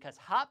haven't, because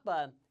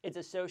Hotba is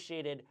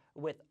associated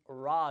with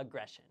raw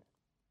aggression.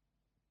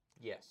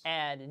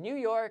 And New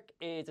York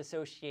is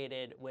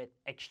associated with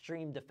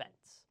extreme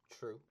defense.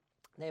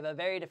 They have a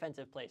very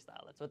defensive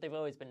playstyle. That's what they've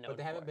always been known for. But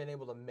they haven't been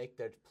able to make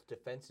their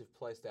defensive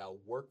playstyle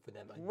work for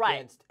them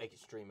against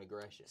extreme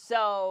aggression.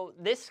 So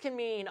this can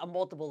mean a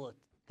multiple of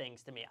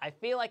things to me. I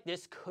feel like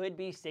this could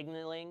be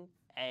signaling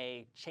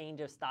a change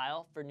of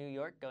style for New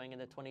York going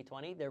into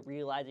 2020. They're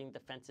realizing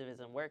defensive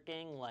isn't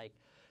working. Like,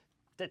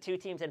 the 2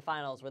 teams in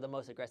finals were the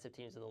most aggressive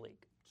teams in the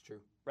league. It's true.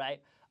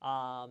 Right?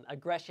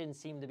 Aggression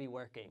seemed to be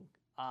working.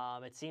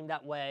 It seemed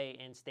that way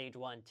in Stage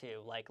 1,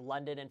 too. Like,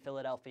 London and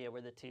Philadelphia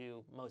were the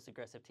 2 most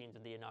aggressive teams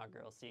in the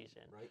inaugural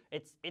season.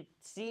 It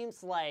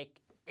seems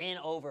like in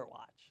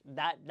Overwatch,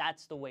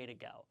 that's the way to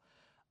go.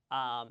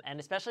 And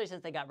especially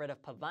since they got rid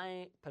of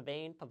Pavane,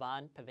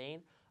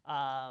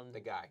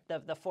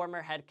 the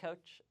former head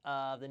coach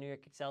of the New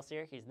York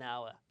Excelsior. He's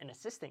now an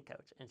assistant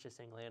coach,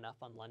 interestingly enough,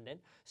 on London.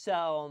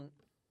 So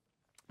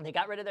they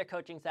got rid of their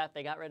coaching staff,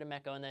 they got rid of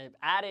Mecco, and they've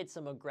added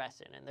some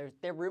aggression. And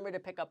they're rumored to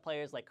pick up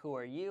players like Who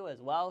Are You as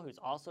well, who's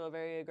also a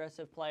very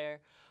aggressive player.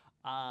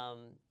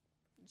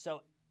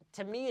 So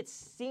to me, it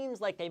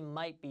seems like they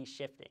might be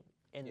shifting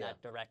in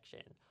that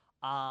direction.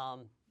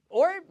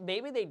 Or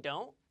maybe they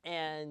don't.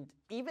 And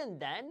even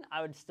then,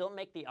 I would still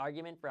make the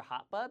argument for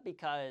Hotba,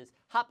 because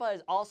Hotba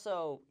is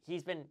also,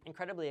 he's been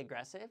incredibly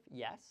aggressive,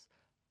 yes.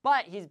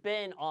 But he's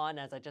been on,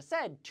 as I just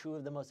said, 2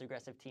 of the most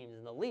aggressive teams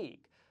in the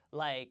league.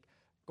 Like,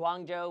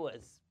 Guangzhou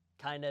was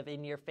kind of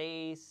in your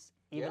face,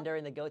 even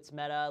during the GOATS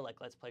meta,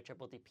 like, let's play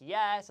triple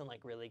DPS and,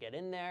 like, really get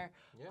in there.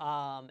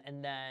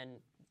 And then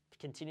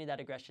continue that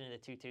aggression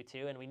into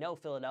 2-2-2. And we know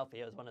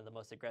Philadelphia is one of the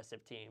most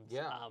aggressive teams,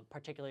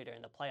 particularly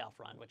during the playoff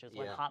run, which is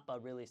when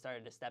Hotba really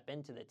started to step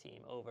into the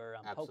team over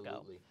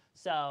Poco.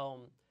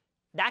 So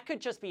that could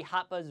just be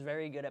Hotba's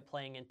very good at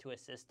playing into a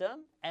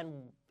system, and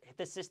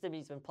the system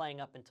he's been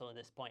playing up until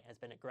this point has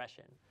been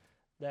aggression.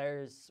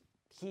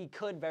 He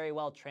could very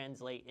well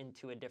translate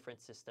into a different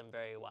system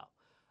very well.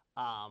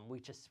 We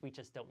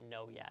just don't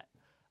know yet.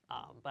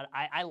 But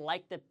I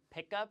like the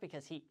pickup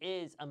because he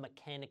is a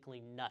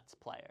mechanically nuts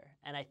player.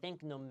 And I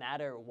think no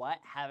matter what,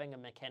 having a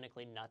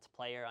mechanically nuts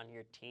player on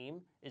your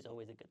team is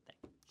always a good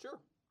thing. Sure.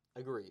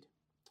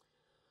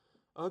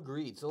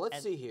 Agreed. So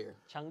let's see here.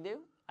 Chengdu,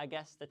 I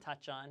guess, to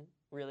touch on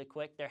really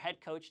quick. Their head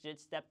coach did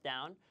step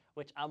down,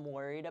 which I'm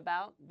worried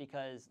about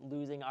because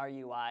losing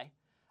RUI.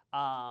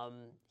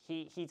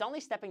 He's only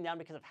stepping down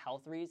because of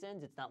health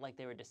reasons. It's not like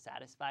they were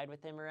dissatisfied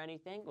with him or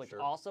anything, which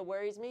also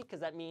worries me because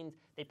that means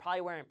they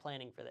probably weren't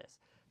planning for this.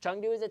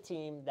 Chengdu is a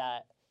team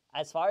that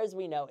as far as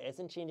we know,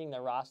 isn't changing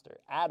their roster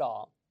at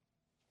all.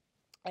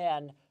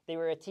 And they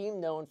were a team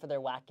known for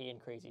their wacky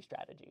and crazy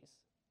strategies.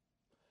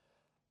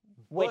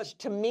 Which,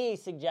 to me,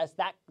 suggests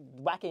that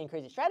wacky and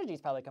crazy strategies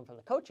probably come from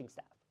the coaching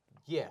staff.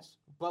 Yes,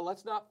 but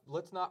let's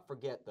not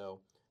forget, though,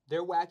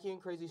 their wacky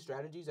and crazy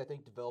strategies, I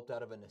think, developed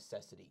out of a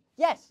necessity.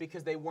 Yes.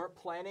 Because they weren't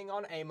planning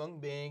on Amon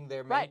being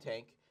their main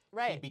tank.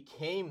 Right. He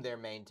became their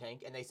main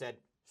tank, and they said,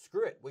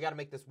 screw it, we got to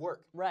make this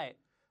work. Right.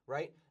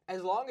 Right?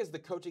 As long as the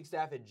coaching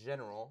staff in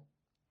general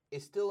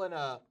is still in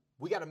a,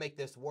 we got to make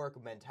this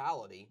work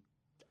mentality,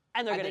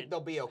 and I think they'll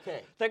be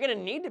okay. They're going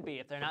to need to be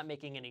if they're not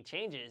making any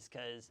changes,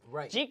 because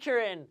right.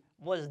 Jikirin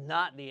was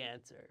not the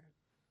answer.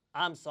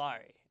 I'm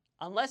sorry.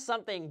 Unless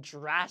something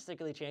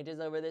drastically changes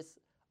over this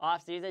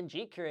offseason,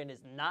 Jikirin is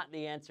not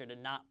the answer to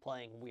not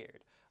playing weird.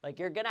 Like,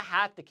 you're going to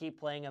have to keep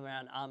playing him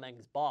around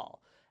Ameng's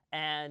ball.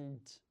 And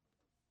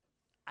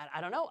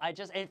I don't know.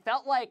 It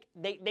felt like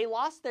they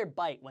lost their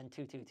bite when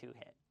 2-2-2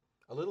 hit.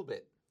 A little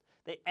bit.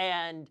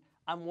 And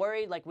I'm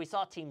worried, like, we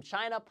saw Team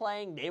China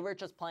playing. They were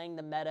just playing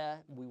the meta.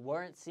 We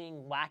weren't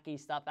seeing wacky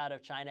stuff out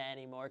of China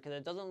anymore, because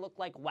it doesn't look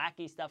like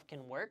wacky stuff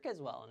can work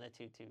as well in the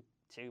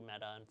 2-2-2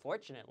 meta,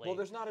 unfortunately. Well,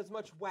 there's not as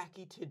much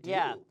wacky to do.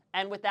 Yeah,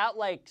 and without,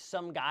 like,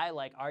 some guy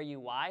like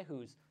RUI,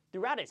 who's,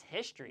 throughout his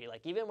history,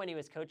 like, even when he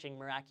was coaching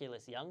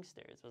Miraculous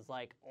Youngsters, was,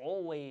 like,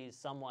 always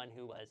someone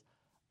who was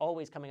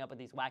always coming up with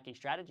these wacky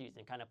strategies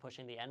and kind of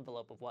pushing the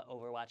envelope of what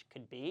Overwatch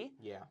could be.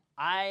 Yeah.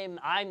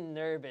 I'm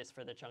nervous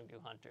for the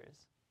Chengdu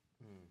Hunters.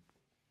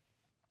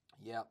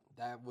 Yeah,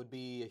 that would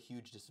be a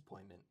huge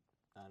disappointment.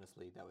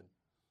 Honestly, that would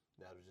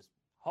just.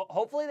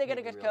 Hopefully they get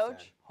a good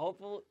coach.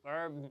 Hopefully,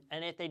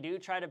 and if they do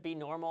try to be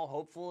normal,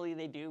 hopefully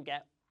they do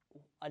get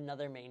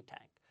another main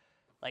tank.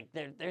 Like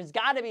there's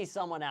got to be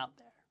someone out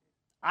there.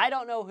 I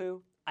don't know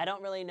who. I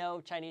don't really know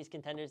Chinese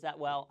contenders that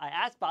well. I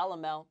asked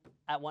Balamel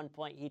at one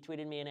point. He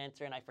tweeted me an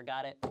answer and I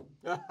forgot it.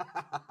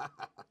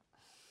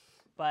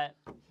 But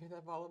hear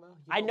that, Balamel?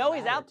 I know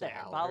he's out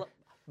there.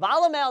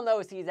 Balamel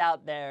knows he's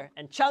out there,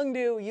 and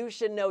Chengdu, you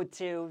should know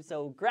too.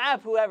 So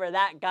grab whoever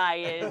that guy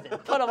is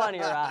and put him on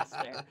your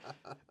roster.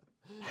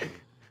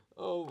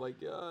 Oh my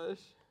gosh.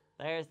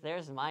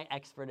 There's my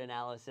expert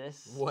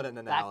analysis. What an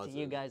analysis. Back to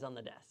you guys on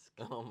the desk.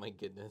 Oh my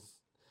goodness.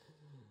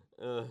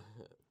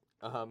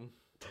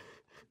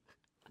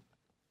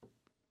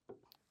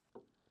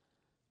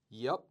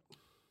 Yep.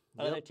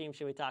 What other team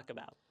should we talk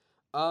about?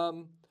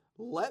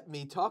 Let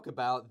me talk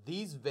about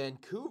these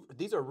Vancouver.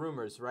 These are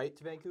rumors, right,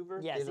 to Vancouver?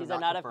 Yes, these are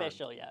not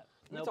official yet.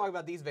 Let me talk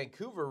about these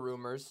Vancouver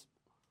rumors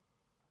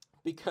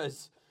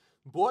because,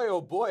 boy,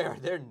 oh boy, are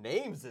there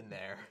names in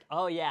there.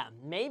 Oh yeah,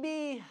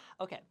 maybe.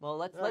 Okay, well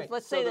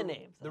let's say the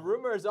names. The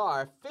rumors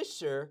are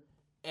Fisher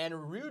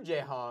and Ryu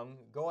Jae-hong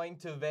going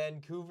to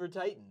Vancouver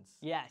Titans.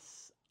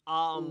 Yes.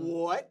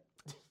 What?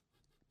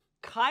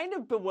 Kind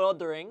of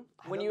bewildering.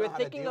 When you were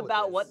thinking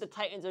about what the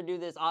Titans would do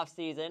this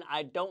offseason,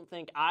 I don't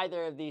think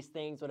either of these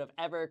things would have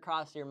ever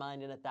crossed your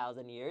mind in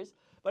 1,000 years.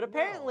 But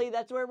apparently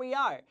that's where we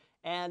are.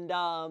 And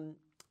I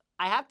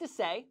have to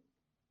say,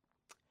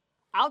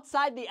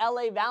 outside the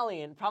LA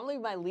Valiant, probably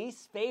my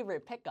least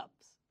favorite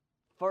pickups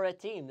for a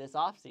team this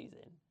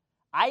offseason.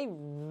 I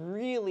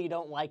really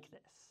don't like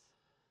this.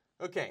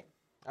 Okay.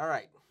 All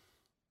right.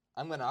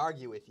 I'm going to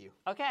argue with you.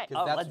 Okay.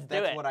 Let's do it.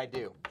 That's what I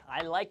do.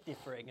 I like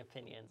differing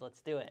opinions. Let's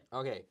do it.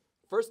 Okay.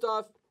 First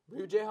off,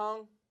 Ryu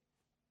Jae-hong.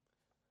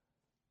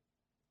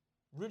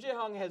 Ryu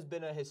Jae-hong has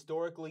been a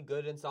historically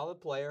good and solid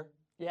player.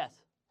 Yes.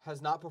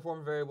 Has not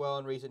performed very well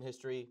in recent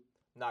history.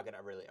 Not going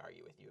to really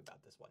argue with you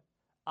about this one.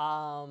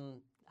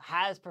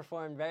 Has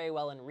performed very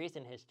well in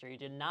recent history.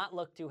 Did not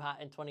look too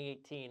hot in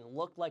 2018.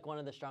 Looked like one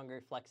of the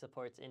stronger flex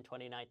supports in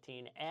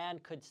 2019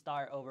 and could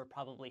start over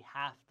probably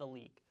half the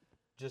league.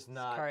 Just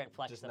not current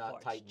flex support.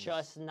 Not Titans.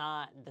 Just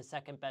not the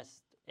second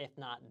best, if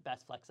not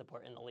best flex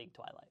support in the league,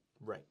 Twilight.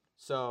 Right.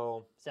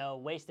 So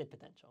wasted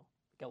potential.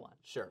 Go on.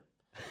 Sure.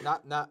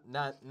 Not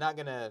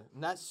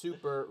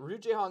super. Ryu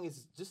Jae-hong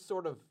is just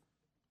sort of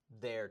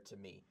there to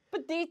me.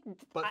 But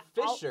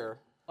Fisher.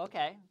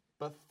 Okay.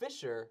 But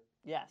Fisher.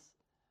 Yes.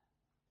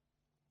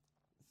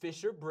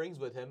 Fisher brings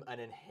with him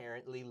an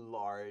inherently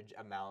large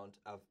amount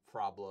of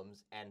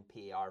problems and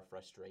PR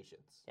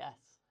frustrations. Yes.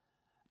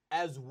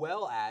 As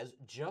well as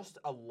just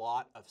a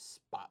lot of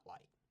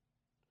spotlight.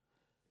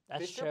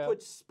 That's Fisher true.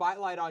 puts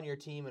spotlight on your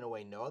team in a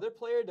way no other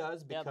player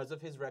does because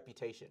of his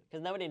reputation.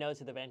 Because nobody knows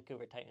who the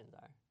Vancouver Titans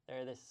are.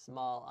 They're this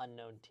small,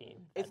 unknown team.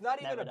 It's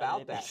not even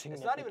about that.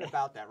 It's not even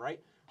about that,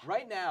 right?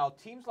 Right now,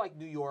 teams like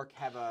New York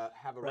have a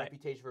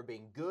reputation for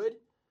being good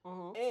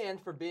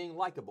and for being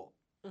likable.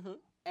 Mm-hmm.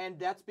 And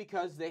that's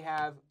because they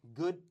have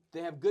good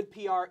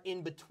PR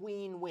in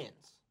between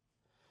wins.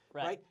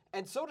 Right?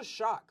 And so does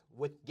Shock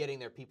with getting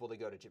their people to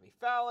go to Jimmy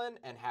Fallon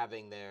and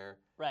having their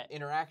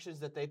interactions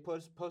that they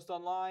post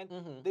online.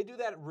 Mm-hmm. They do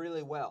that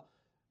really well.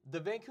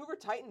 The Vancouver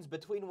Titans,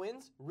 between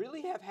wins,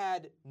 really have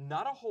had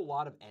not a whole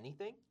lot of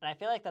anything. And I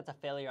feel like that's a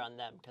failure on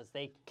them because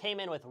they came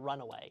in with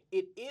Runaway.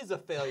 It is a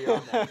failure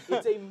on them.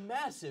 It's a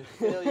massive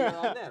failure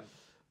on them.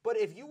 But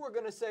if you were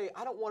going to say,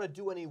 I don't want to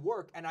do any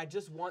work and I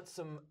just want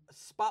some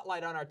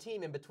spotlight on our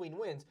team in between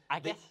wins,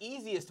 the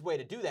easiest way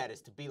to do that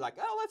is to be like,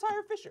 oh, let's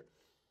hire Fisher.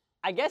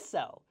 I guess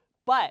so.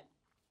 But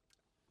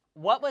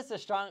what was the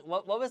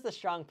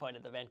strong point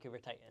of the Vancouver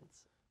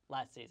Titans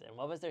last season?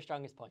 What was their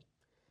strongest point?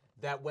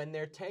 That when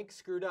their tank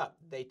screwed up,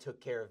 they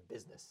took care of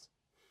business.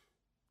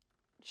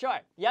 Sure.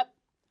 Yep.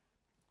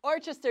 Or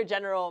just their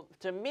general,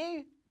 to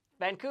me,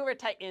 Vancouver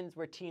Titans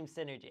were team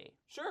synergy.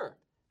 Sure.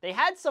 They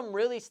had some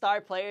really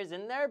star players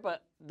in there,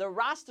 but the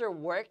roster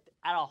worked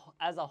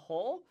as a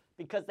whole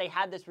because they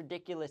had this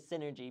ridiculous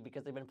synergy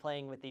because they've been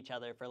playing with each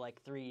other for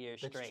like 3 years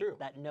straight. True.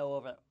 That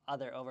no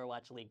other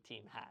Overwatch League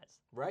team has.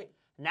 Right.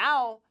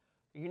 Now,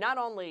 you not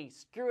only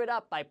screw it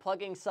up by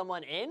plugging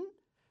someone in,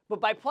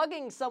 but by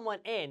plugging someone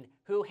in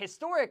who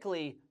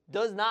historically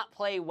does not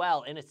play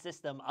well in a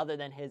system other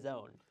than his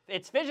own.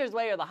 It's Fisher's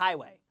way or the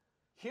highway.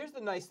 Here's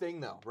the nice thing,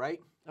 though, right?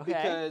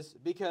 Okay.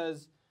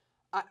 Because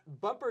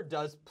Bumper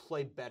does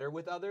play better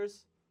with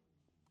others,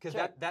 because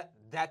Sure.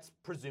 that's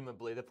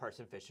presumably the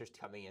person Fisher's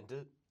coming in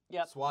to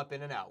swap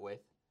in and out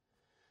with.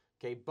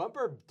 Okay,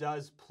 Bumper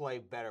does play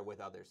better with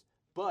others,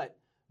 but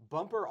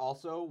Bumper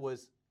also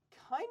was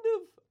kind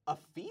of a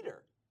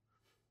feeder.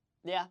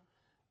 Yeah.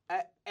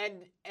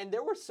 And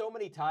there were so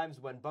many times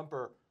when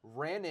Bumper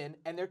ran in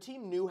and their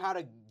team knew how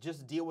to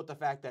just deal with the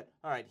fact that,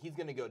 all right, he's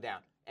going to go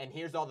down. And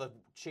here's all the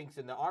chinks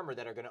in the armor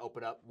that are going to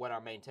open up when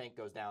our main tank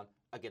goes down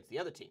against the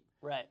other team.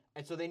 Right.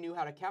 And so they knew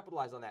how to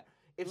capitalize on that.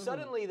 If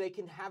suddenly they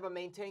can have a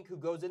main tank who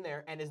goes in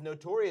there and is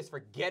notorious for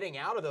getting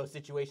out of those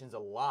situations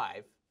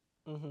alive,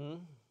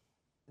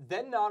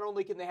 then not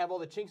only can they have all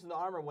the chinks in the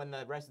armor when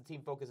the rest of the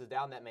team focuses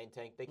down that main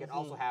tank, they can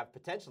also have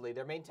potentially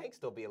their main tank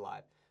still be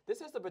alive. This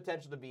has the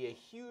potential to be a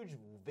huge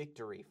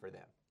victory for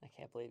them. I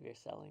can't believe you're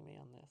selling me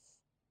on this.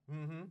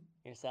 Mm-hmm.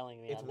 You're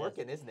selling me on this. It's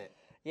working, isn't it?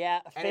 Yeah,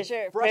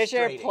 Fisher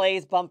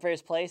plays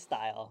Bumper's play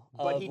style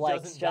of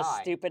like just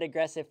stupid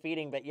aggressive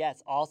feeding, but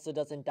yes, also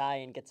doesn't die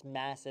and gets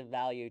massive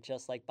value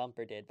just like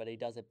Bumper did, but he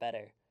does it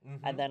better.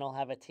 And then he'll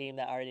have a team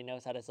that already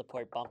knows how to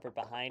support Bumper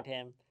behind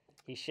him.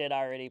 He should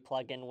already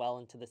plug in well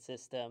into the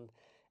system.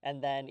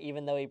 And then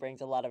even though he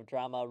brings a lot of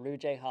drama, Ru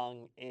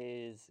Jae-hung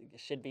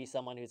should be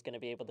someone who's going to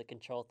be able to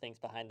control things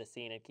behind the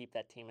scene and keep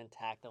that team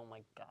intact. Oh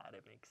my God,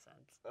 it makes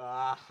sense.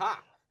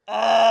 Aha!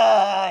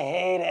 I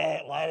hate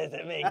it. Why does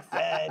it make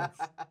sense?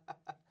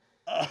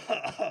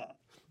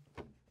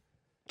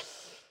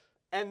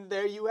 And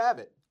there you have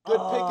it.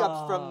 Good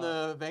pickups from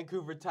the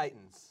Vancouver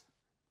Titans.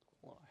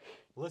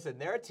 Listen,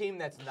 they're a team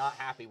that's not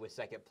happy with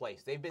second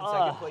place. They've been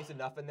second place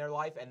enough in their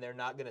life, and they're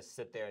not going to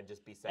sit there and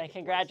just be second And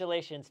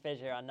congratulations,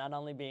 Fisher, on not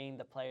only being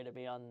the player to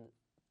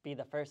be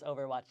the first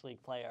Overwatch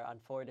League player on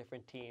 4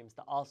 different teams,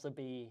 to also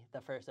be the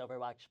first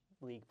Overwatch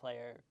League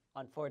player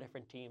on 4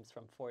 different teams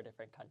from 4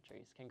 different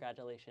countries.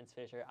 Congratulations,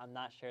 Fisher. I'm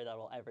not sure that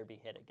will ever be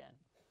hit again.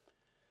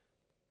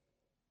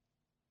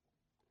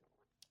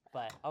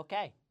 But,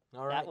 okay.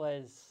 All right.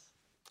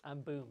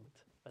 I'm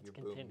boomed. Let's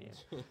continue.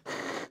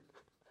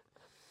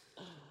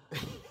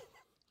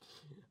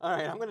 All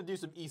right, I'm going to do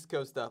some East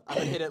Coast stuff. I'm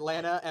going to hit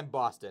Atlanta and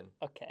Boston.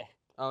 Okay.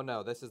 Oh,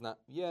 no, this is not.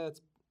 Yeah,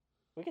 it's.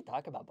 We could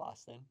talk about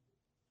Boston.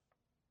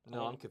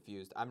 No, I'm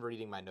confused. I'm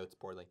reading my notes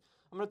poorly.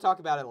 I'm going to talk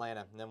about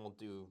Atlanta, and then we'll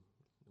do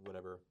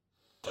whatever.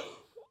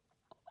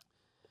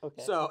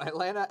 Okay. So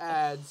Atlanta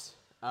adds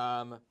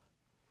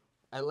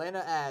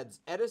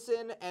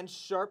Edison and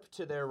Sharp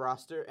to their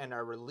roster and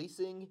are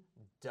releasing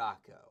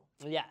Dako.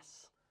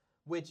 Yes.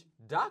 Which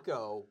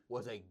Dako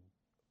was a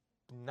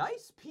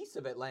nice piece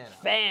of Atlanta.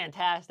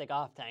 Fantastic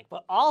off tank.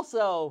 But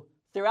also,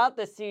 throughout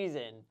the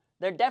season,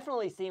 there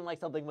definitely seemed like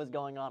something was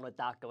going on with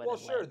Dako in Atlanta.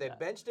 Sure. They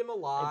benched him a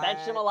lot. They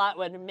benched him a lot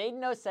when it made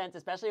no sense,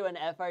 especially when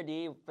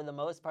FRD, for the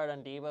most part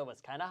on D.Va,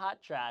 was kind of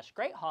hot trash.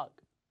 Great hog.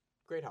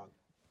 Great hog.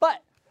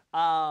 But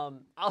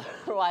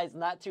otherwise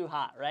not too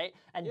hot, right?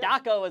 And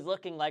Dako was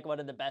looking like one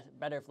of the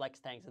better flex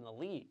tanks in the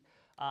league.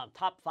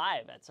 Top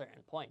 5 at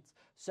certain points.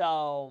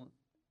 So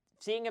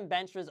seeing him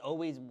benched was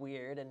always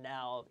weird, and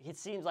now it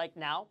seems like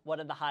now one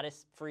of the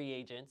hottest free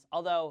agents.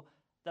 Although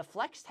the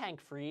flex tank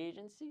free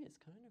agency is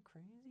kind of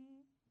crazy.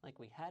 Like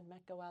we had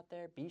Mecco out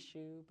there,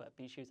 Bishu, but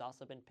Bishu's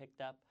also been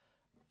picked up.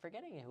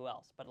 Forgetting who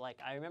else, but like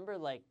I remember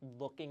like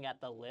looking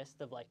at the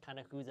list of like kind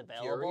of who's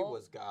available. Fury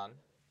was gone.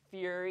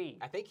 Fury.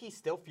 I think he's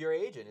still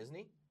Fury agent, isn't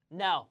he?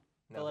 No,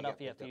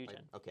 Philadelphia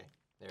Fusion. Okay,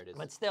 there it is.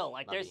 But still,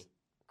 like there's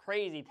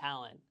crazy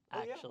talent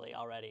actually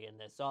already in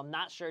this. So I'm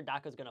not sure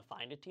Dako's going to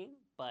find a team,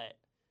 but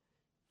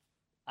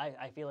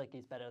I feel like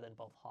he's better than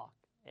both Hawk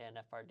and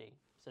FRD.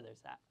 So there's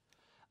that.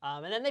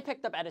 And then they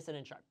picked up Edison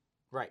and Sharp.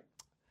 Right.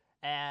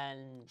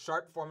 And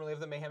Sharp, formerly of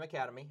the Mayhem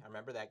Academy. I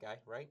remember that guy,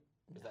 right?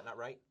 Is that not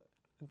right?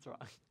 That's wrong.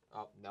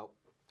 Oh, nope.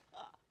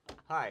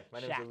 Hi,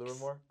 my name is Allure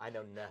Moore. I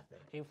know nothing.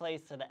 He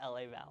plays to the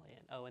LA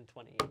Valiant,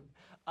 0-28.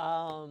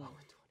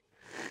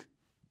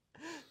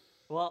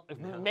 Well,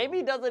 maybe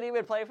he doesn't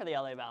even play for the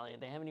LA Valiant.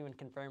 They haven't even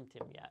confirmed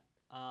him yet.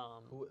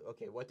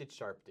 Okay, what did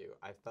Sharp do?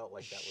 I felt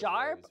like that was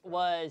Sharp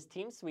was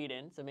Team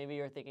Sweden, so maybe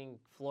you're thinking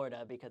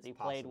Florida because he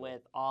played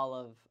with all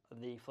of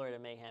the Florida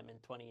Mayhem in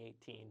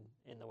 2018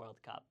 in the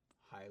World Cup.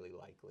 Highly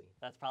likely.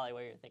 That's probably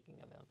where you're thinking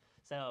of him.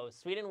 So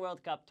Sweden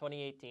World Cup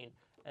 2018,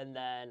 and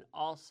then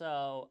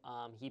also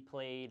he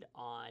played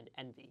on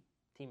Envy,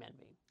 Team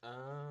Envy.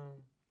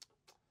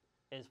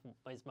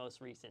 His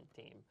most recent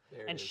team.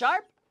 And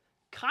Sharp,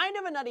 kind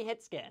of a nutty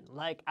hit scan.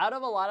 Like, out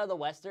of a lot of the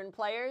Western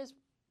players,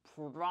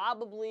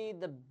 probably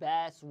the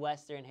best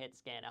Western hit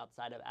scan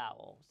outside of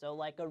Owl. So,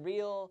 like, a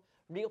real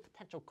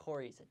potential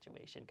Corey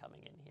situation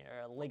coming in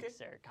here, a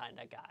Linkser kind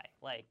of guy.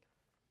 Like,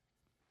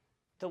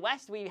 the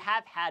West, we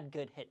have had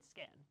good hit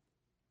scan.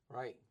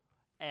 Right.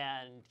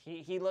 And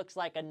he looks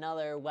like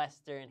another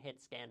Western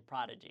hit scan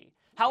prodigy.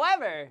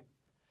 However,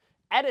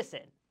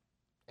 Edison.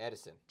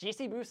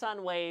 GC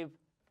Busan Wave,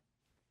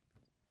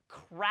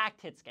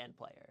 cracked hit scan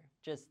player.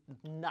 Just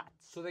nuts.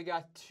 So they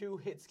got 2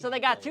 hit scan So they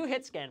got 2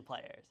 hit scan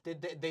players. They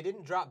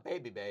didn't drop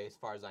Baby Bay, as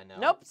far as I know.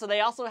 Nope. So they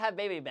also have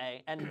Baby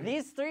Bay. And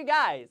these 3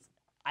 guys,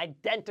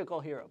 identical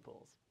hero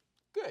pools.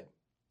 Good.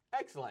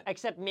 Excellent.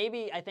 Except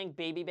maybe I think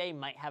Baby Bay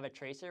might have a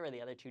Tracer where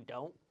the other 2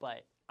 don't.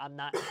 But I'm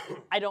not,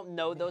 I don't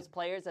know those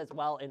players as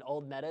well in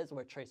old metas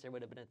where Tracer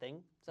would have been a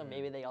thing. So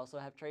maybe they also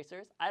have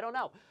Tracers. I don't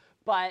know.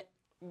 But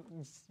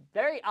it's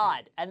very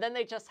odd. And then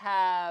they just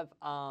have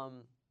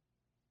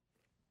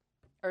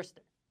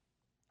Erster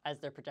as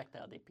their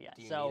projectile DPS.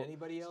 Do you need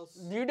anybody else?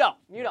 You don't.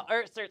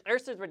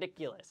 Erster's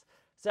ridiculous.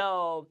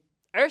 So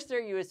Erster,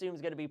 you assume,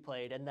 is going to be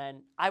played. And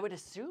then I would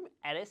assume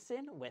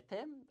Edison with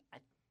him.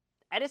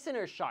 Edison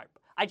or Sharp.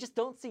 I just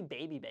don't see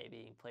Baby Bay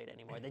being played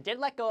anymore. They did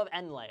let go of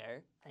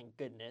Endlayer, thank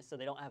goodness, so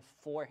they don't have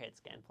 4 hit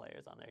scan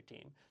players on their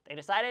team. They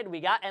decided we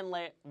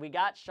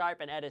got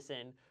Sharp and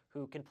Edison,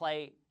 who can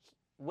play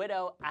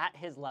Widow at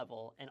his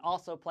level and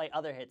also play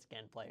other hit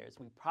scan players.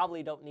 We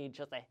probably don't need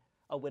just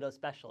a Widow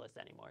specialist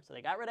anymore. So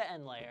they got rid of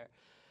Endlayer.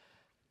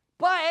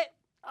 But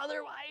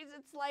otherwise,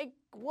 it's like,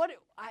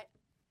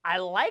 I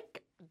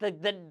like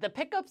the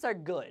pickups are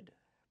good,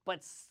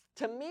 but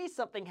to me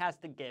something has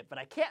to give. But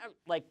I can't,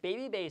 like,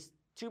 Baby Bay's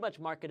too much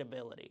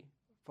marketability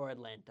for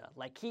Atlanta.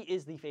 Like, he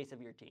is the face of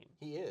your team.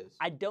 He is.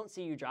 I don't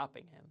see you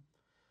dropping him.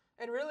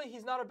 And really,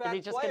 he's not a bad player.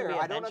 Is he just player.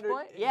 Gonna be a bench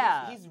boy?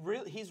 Yeah.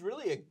 He's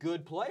really a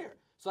good player.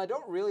 So I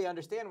don't really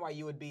understand why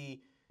you would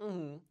be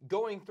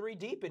going 3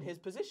 deep in his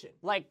position.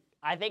 Like,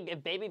 I think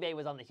if Baby Bay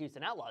was on the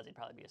Houston Outlaws, he'd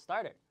probably be a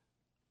starter.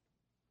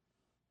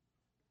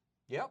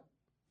 Yep.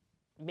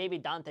 Maybe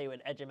Dante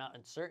would edge him out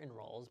in certain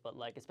roles, but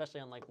like especially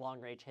on like long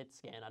range hit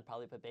scan, I'd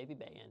probably put Baby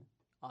Bay in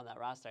on that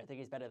roster. I think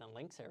he's better than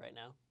Linkser right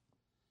now.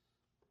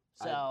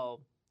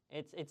 So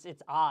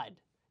it's odd.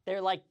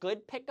 They're like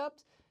good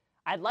pickups.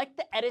 I'd like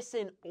the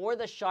Edison or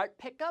the Sharp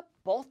pickup.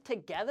 Both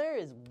together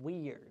is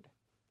weird.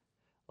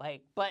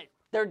 Like, but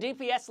their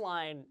DPS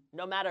line,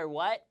 no matter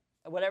what,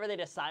 whatever they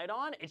decide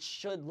on, it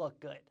should look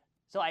good.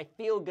 So I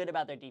feel good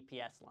about their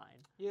DPS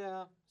line.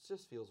 Yeah, it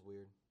just feels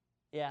weird.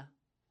 Yeah.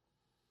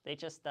 They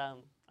just, I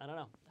don't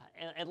know.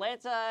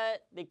 Atlanta,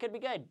 they could be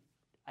good,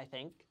 I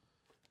think.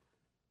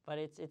 But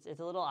it's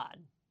a little odd.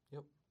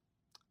 Yep.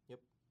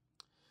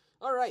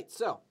 All right,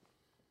 so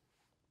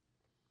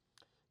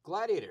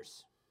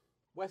Gladiators,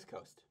 West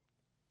Coast,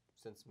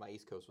 since my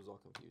East Coast was all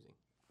confusing.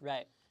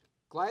 Right.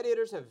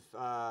 Gladiators have,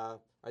 are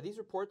these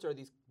reports, or are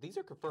these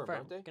are confirmed,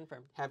 aren't they?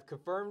 Confirmed. Have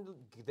confirmed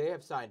they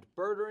have signed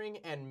Birdering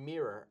and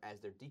Mirror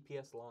as their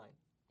DPS line.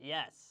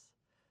 Yes.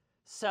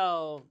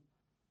 So,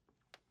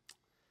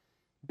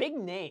 big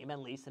name, at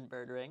least in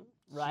Birdering,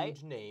 right?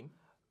 Huge name.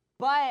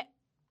 But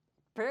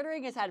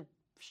Birdering has had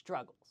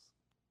struggles.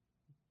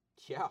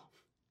 Yeah.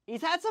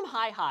 He's had some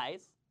high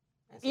highs.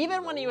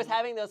 Even when he was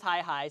having those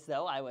high highs,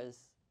 though,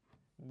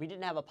 we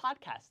didn't have a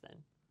podcast then.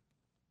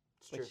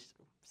 It's which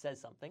true. says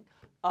something.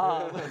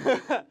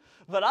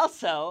 But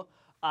also,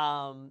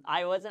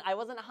 I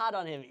wasn't hot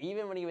on him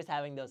even when he was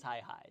having those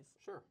high highs.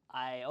 Sure.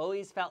 I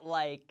always felt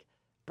like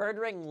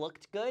Birdring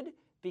looked good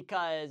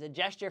because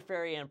Gesture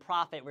Fury and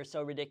Prophet were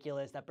so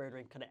ridiculous that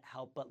Birdring couldn't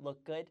help but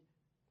look good.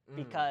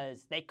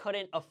 Because they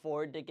couldn't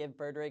afford to give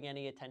Birdring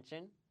any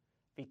attention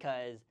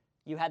because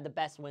you had the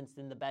best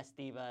Winston, the best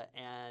D.Va,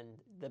 and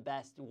the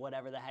best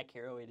whatever the heck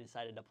hero he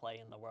decided to play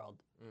in the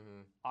world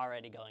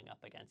already going up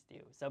against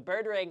you. So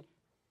Birdring,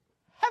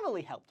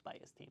 heavily helped by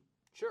his team.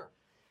 Sure.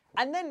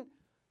 And then,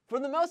 for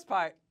the most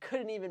part,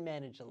 couldn't even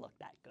manage to look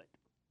that good.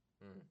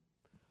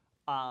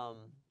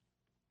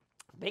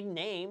 Big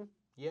name.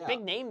 Yeah.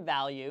 Big name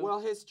value.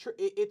 Well,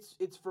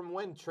 it's from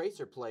when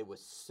Tracer play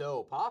was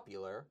so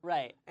popular.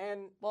 Right.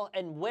 And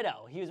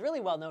Widow. He was really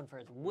well known for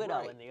his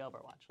Widow in the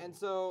Overwatch League. And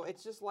so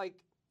it's just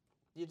like,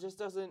 it just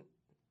doesn't.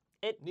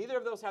 Neither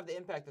of those have the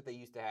impact that they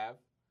used to have.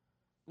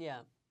 Yeah.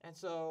 And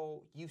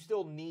so you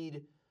still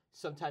need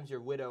sometimes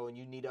your Widow and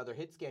you need other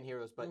hit scan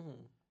heroes,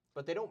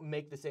 but they don't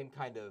make the same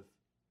kind of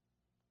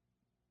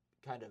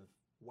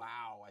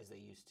wow as they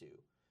used to.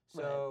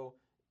 So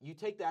you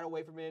take that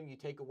away from him, you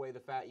take away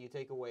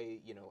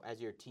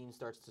as your team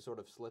starts to sort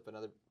of slip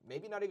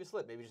maybe not even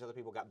slip, maybe just other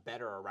people got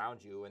better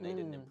around you and they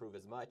didn't improve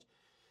as much.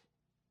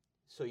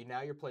 So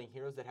now you're playing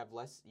heroes that have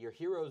less, your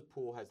heroes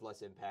pool has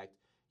less impact,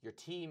 your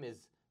team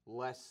is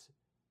less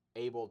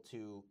able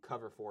to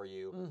cover for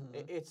you,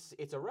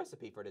 it's a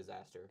recipe for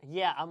disaster.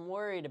 Yeah, I'm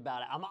worried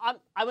about it.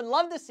 I would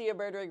love to see a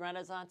Birdwing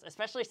renaissance,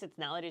 especially since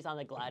nowadays on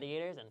the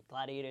Gladiators, and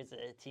Gladiators is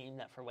a team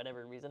that for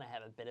whatever reason I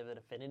have a bit of an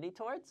affinity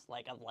towards.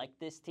 Like, I've liked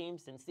this team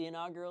since the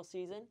inaugural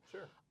season.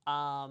 Sure.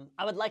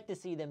 I would like to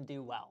see them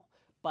do well,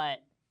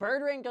 but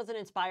Birdwing doesn't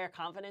inspire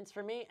confidence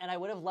for me, and I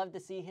would have loved to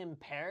see him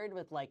paired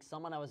with like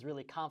someone I was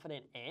really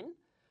confident in.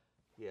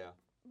 Yeah.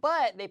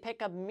 But they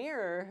pick up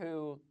Mirror,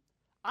 who,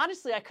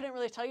 honestly, I couldn't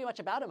really tell you much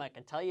about him. I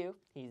can tell you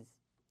he's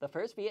the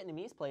first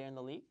Vietnamese player in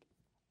the league,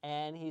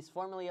 and he's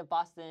formerly of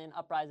Boston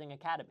Uprising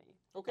Academy.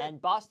 Okay.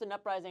 And Boston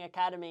Uprising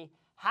Academy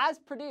has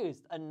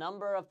produced a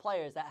number of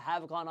players that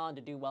have gone on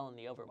to do well in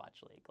the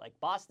Overwatch League. Like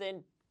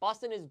Boston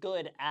is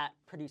good at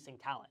producing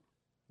talent.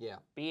 Yeah.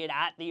 Be it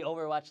at the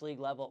Overwatch League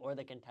level or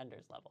the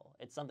Contenders level.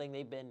 It's something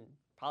they've been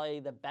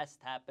probably the best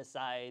at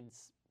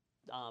besides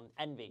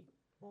Envy.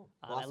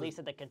 Well, at least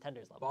at the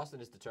Contenders level. Boston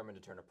is determined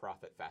to turn a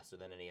profit faster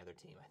than any other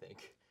team, I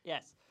think.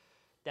 Yes.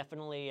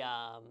 Definitely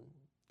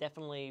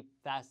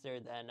faster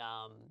than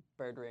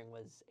Birdwing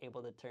was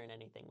able to turn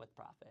anything with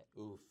profit.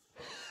 Oof.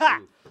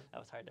 That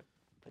was hard to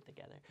put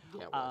together.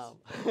 Yeah, it was.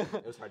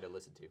 It was hard to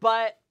listen to.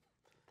 But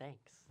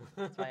thanks.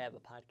 That's why I have a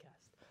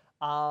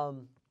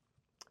podcast.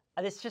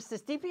 It's just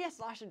this DPS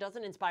Lasher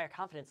doesn't inspire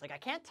confidence. Like, I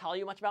can't tell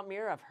you much about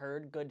Mirror. I've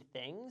heard good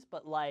things,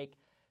 but like,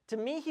 to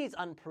me, he's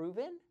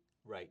unproven.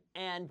 Right.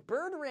 And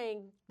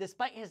Birdwing,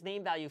 despite his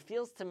name value,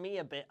 feels to me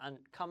a bit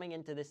coming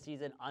into this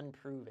season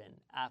unproven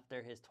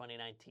after his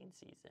 2019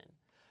 season.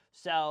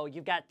 So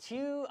you've got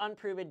two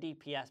unproven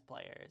DPS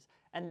players.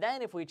 And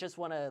then if we just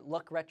want to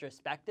look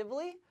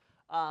retrospectively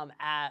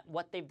at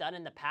what they've done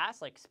in the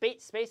past, like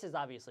Space is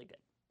obviously good.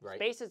 Right.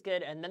 Space is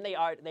good, and then they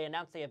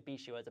announced they have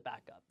Bishu as a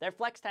backup. Their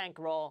flex tank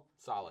role,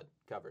 solid,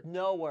 covered.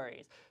 No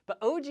worries. But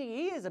OGE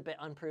is a bit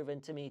unproven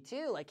to me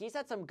too. Like, he's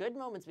had some good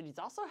moments, but he's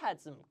also had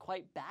some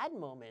quite bad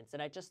moments,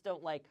 and I just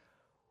don't like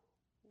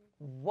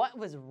what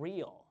was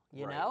real,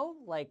 you know?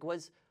 Like,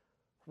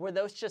 were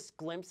those just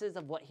glimpses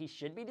of what he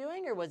should be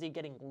doing, or was he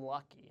getting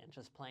lucky and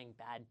just playing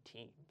bad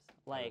teams?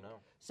 Like, I don't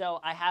know. So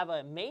I have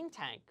a main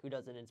tank who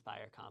doesn't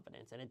inspire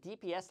confidence and a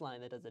DPS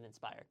line that doesn't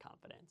inspire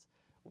confidence.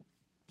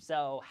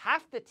 So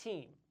half the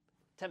team,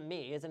 to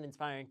me, isn't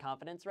inspiring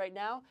confidence right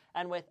now.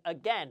 And with,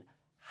 again,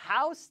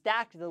 how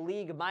stacked the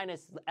league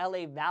minus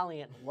LA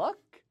Valiant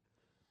look,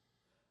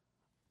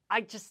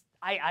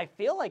 I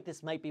feel like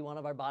this might be one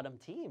of our bottom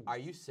teams. Are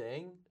you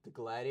saying the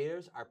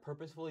Gladiators are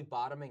purposefully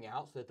bottoming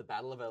out so that the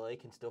Battle of LA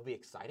can still be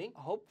exciting?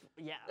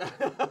 Yeah,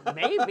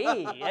 maybe.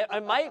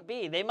 It might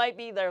be. They might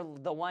be the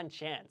one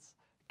chance,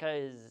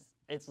 because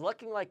it's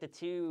looking like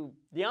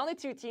the only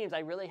two teams I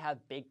really have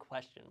big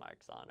question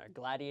marks on are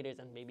Gladiators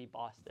and maybe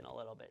Boston a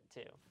little bit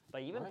too.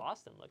 But even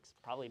Boston looks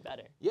probably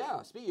better.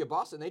 Yeah, speaking of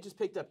Boston, they just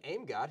picked up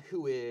AimGod,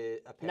 who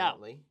is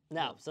apparently...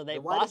 No. So they...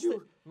 Why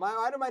do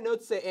my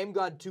notes say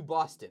AimGod to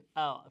Boston?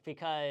 Oh,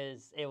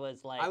 because it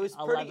was like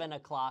 11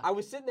 o'clock. I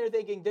was sitting there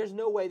thinking, there's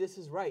no way this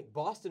is right.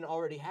 Boston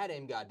already had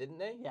AimGod, didn't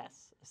they?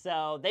 Yes.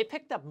 So they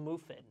picked up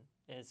Mufin.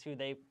 Is who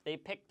they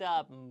picked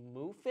up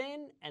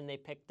Mufin, and they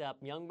picked up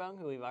Myungbong,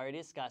 who we've already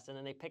discussed, and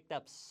then they picked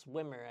up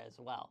Swimmer as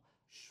well.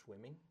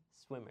 Swimmer.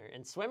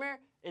 And Swimmer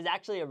is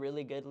actually a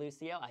really good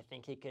Lucio. I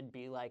think he could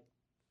be like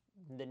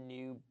the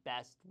new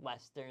best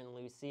Western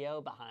Lucio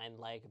behind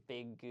like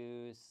Big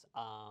Goose,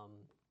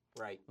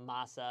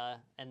 Masa,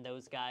 and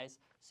those guys.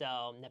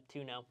 So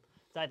Neptuno.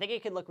 So I think he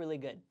could look really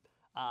good.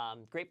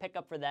 Great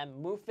pickup for them.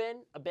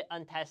 Mufin, a bit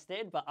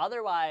untested, but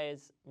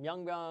otherwise,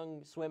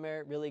 Myungbong,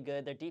 Swimmer, really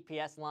good. Their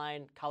DPS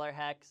line, Color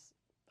Hex,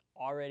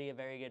 already a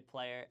very good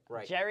player.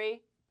 Right.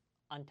 Jerry,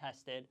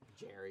 untested.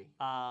 Jerry.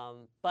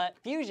 But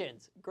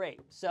Fusions,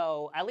 great.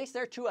 So at least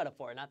they're 2 out of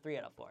 4, not 3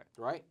 out of 4.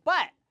 Right.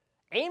 But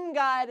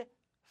AimGod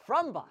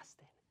from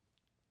Boston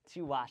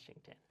to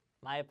Washington.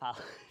 My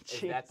apologies.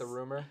 Is that the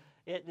rumor?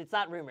 It's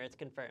not rumor, it's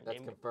confirmed. That's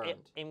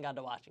confirmed. AimGod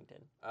to Washington.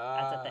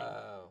 That's a thing.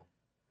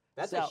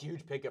 That's a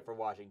huge pickup for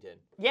Washington.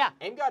 Yeah.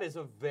 AimGod is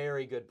a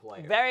very good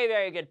player. Very,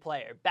 very good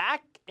player.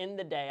 Back in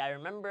the day, I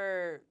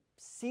remember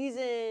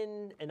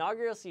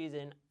inaugural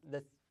season,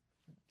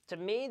 to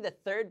me, the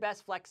third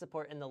best flex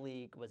support in the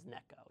league was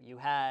Neko. You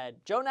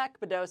had Jonak,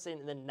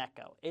 Badosin, and then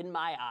Neko, in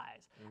my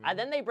eyes. Mm-hmm. And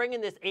then they bring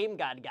in this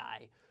AimGod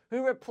guy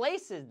who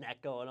replaces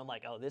Neko, and I'm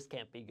like, oh, this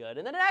can't be good.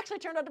 And then it actually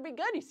turned out to be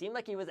good. He seemed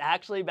like he was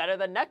actually better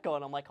than Neko,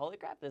 and I'm like, holy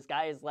crap, this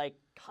guy is like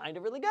kind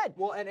of really good.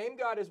 Well, and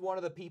AimGod is one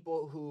of the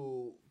people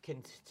who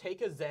can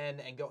take a Zen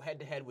and go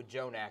head-to-head with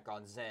Jonak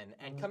on Zen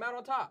and come out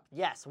on top.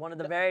 Yes, one of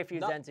the very few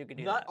Zens who could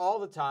do that. Not all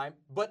the time,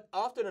 but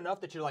often enough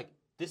that you're like,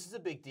 this is a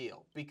big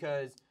deal,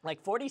 because...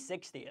 Like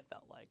 40-60, it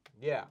felt like.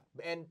 Yeah,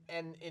 and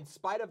in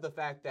spite of the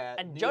fact that...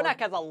 And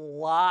Jonak has a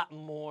lot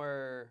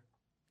more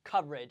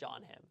coverage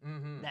on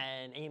him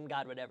than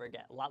AimGod would ever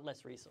get. A lot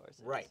less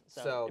resources. Right.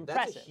 So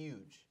impressive. That's a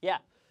huge. Yeah.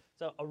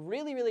 So a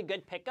really, really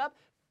good pickup,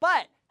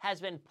 but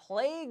has been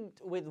plagued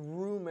with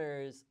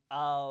rumors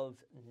of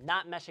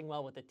not meshing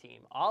well with the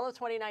team. All of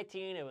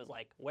 2019, it was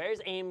like, where's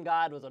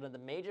AimGod was one of the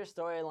major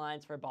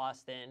storylines for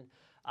Boston.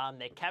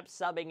 They kept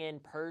subbing in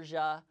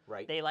Persia.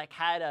 Right. They like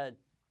had a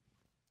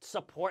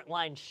support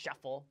line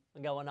shuffle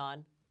going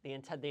on. The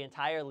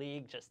entire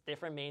league, just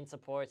different main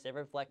supports,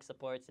 different flex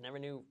supports. You never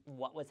knew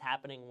what was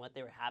happening and what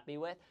they were happy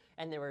with.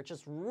 And there were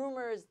just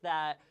rumors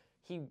that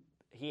he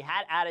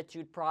had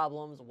attitude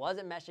problems,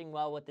 wasn't meshing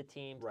well with the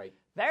team. Right.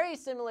 Very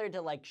similar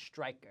to like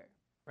Stryker,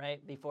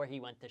 right, before he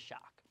went to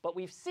Shock. But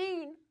we've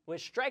seen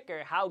with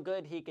Stryker how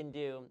good he can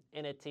do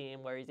in a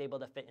team where he's able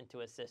to fit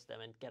into a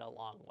system and get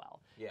along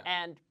well. Yeah.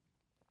 And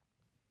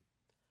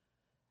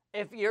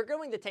if you're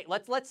going to take,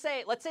 let's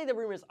say the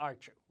rumors are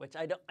true, which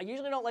I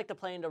usually don't like to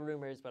play into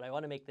rumors, but I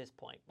want to make this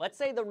point. Let's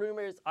say the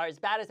rumors are as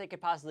bad as they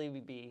could possibly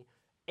be.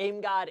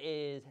 AimGod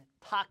is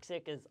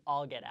toxic as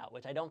all get out,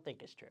 which I don't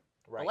think is true.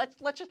 Right. But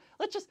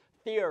let's just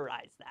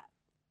theorize that.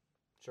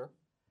 Sure.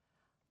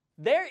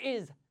 There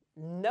is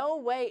no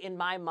way in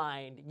my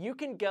mind you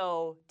can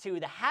go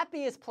to the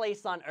happiest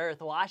place on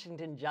earth,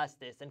 Washington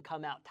Justice, and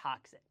come out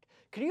toxic.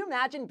 Could you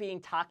imagine being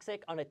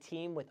toxic on a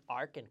team with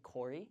Arc and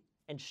Corey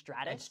and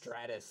Stratus? And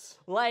Stratus.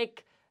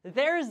 Like,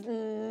 there's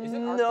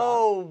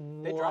no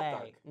way. They dropped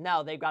Arc.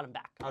 No, they got him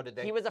back. Oh, did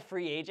they? He was a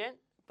free agent,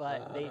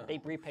 but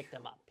they re-picked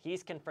him up.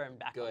 He's confirmed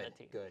back on the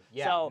team. Good.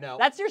 Yeah. So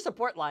that's your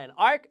support line.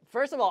 Arc,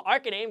 first of all,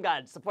 Arc and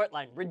AimGod support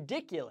line,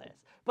 ridiculous.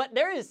 But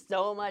there is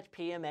so much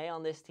PMA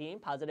on this team,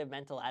 positive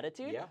mental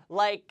attitude. Yeah.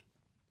 Like,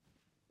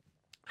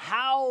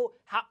 how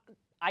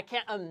I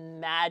can't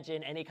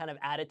imagine any kind of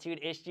attitude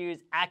issues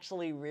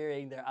actually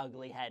rearing their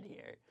ugly head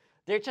here.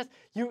 They're just,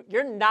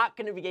 you're not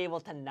going to be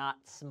able to not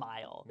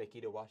smile.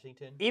 Mickey to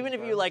Washington. Even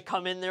if you like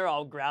come in there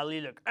all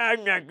growly, like,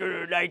 I'm not going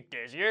to like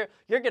this. You're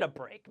going to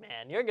break,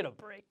 man. You're going to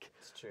break.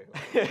 It's true.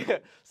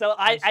 So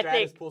I Stratus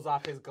think pulls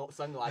off his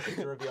sunglasses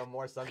to reveal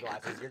more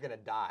sunglasses. You're going to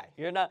die.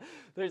 You're not,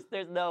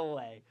 there's no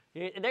way.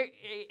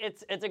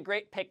 It's a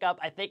great pickup.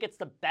 I think it's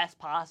the best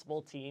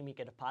possible team he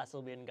could have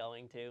possibly been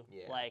going to.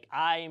 Yeah. Like,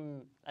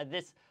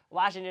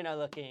 Washington are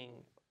looking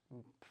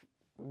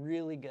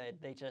really good.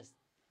 They just,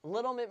 a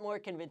little bit more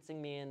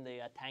convincing me in the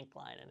tank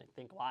line, and I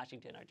think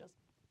Washington are just,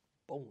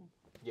 boom,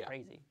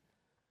 crazy.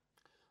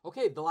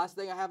 Okay, the last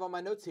thing I have on my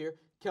notes here,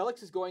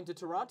 Kellex is going to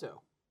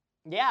Toronto.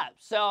 Yeah,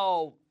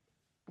 so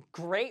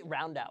great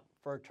round out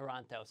for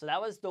Toronto. So that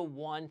was the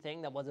one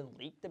thing that wasn't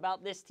leaked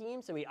about this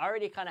team, so we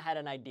already kind of had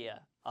an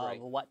idea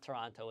of what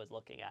Toronto was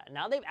looking at. And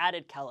now they've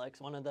added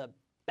Kellex, one of the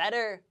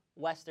better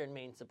Western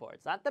main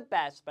supports. Not the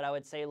best, but I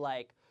would say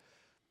like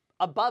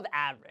above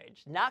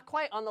average. Not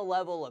quite on the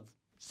level of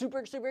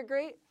super, super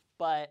great,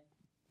 but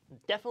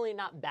definitely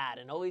not bad,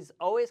 and always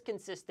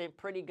consistent,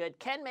 pretty good.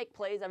 Can make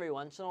plays every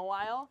once in a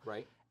while.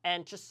 Right.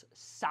 And just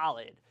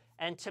solid.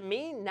 And to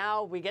me,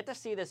 now we get to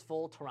see this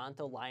full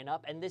Toronto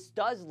lineup, and this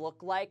does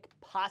look like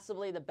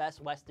possibly the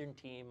best Western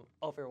team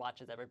Overwatch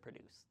has ever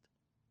produced.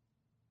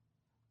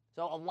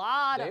 So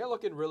they're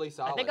looking really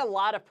solid. I think a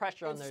lot of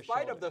pressure on their shoulders.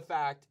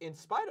 In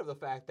spite of the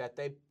fact that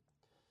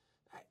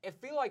I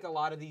feel like a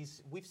lot of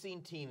these, we've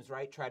seen teams,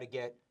 right, try to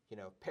get,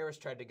 Paris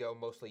tried to go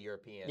mostly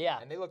European. Yeah.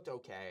 And they looked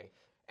okay.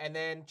 And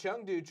then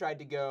Chengdu tried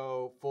to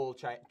go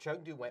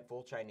Chengdu went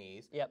full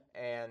Chinese. Yep.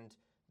 And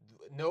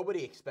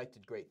nobody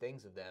expected great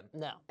things of them.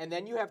 No. And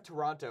then you have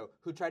Toronto,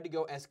 who tried to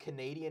go as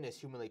Canadian as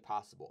humanly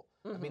possible.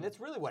 Mm-hmm. I mean,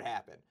 that's really what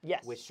happened.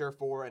 Yes. With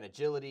Surefour and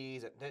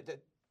Agilities.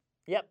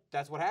 Yep.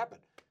 That's what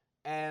happened.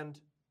 And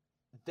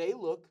they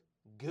look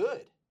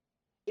good.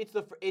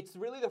 It's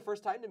really the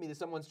first time to me that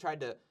someone's tried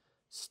to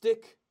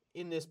stick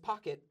in this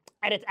pocket.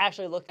 And it's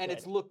actually looked good. And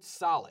it's looked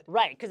solid.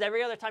 Right, because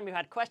every other time you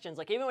had questions,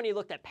 like even when you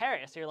looked at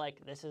Paris, you're like,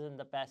 this isn't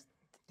the best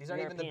These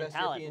aren't European even the best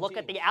talent. European Look teams.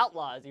 at the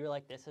Outlaws, you were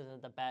like, this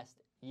isn't the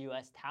best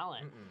U.S.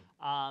 talent.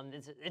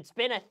 It's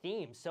been a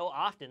theme so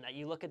often that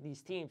you look at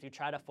these teams, you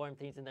try to form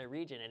things in their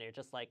region, and you're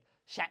just like,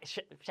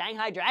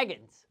 Shanghai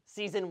Dragons,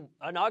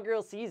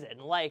 inaugural season.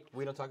 Like,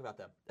 we don't talk about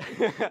them.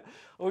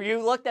 Or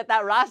you looked at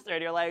that roster,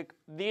 and you're like,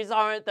 these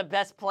aren't the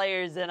best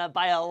players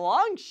by a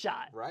long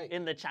shot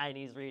in the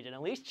Chinese region.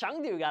 At least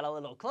Chengdu got a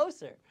little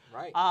closer.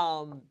 Right.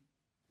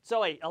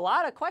 So a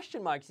lot of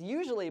question marks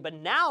usually, but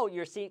now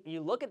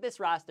you look at this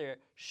roster,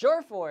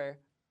 Surefour,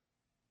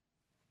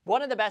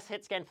 one of the best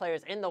hit scan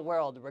players in the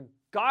world,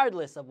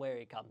 regardless of where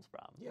he comes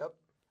from. Yep.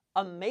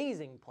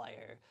 Amazing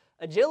player.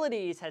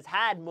 Agilities has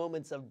had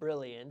moments of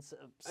brilliance,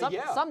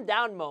 some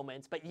down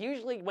moments, but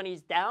usually when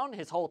he's down,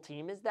 his whole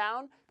team is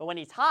down. But when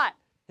he's hot,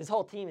 his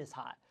whole team is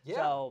hot. Yeah.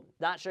 So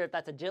not sure if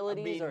that's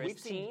Agilities or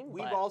his team.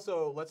 We've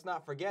also, let's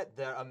not forget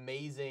the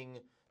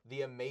amazing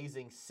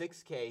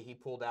 6K he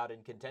pulled out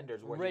in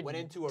Contenders where he went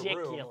into a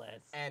room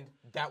and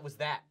that was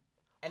that.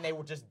 And they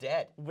were just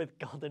dead. With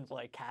Golden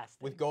Boy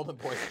casting. With Golden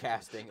Boy's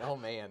casting. Oh,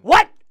 man.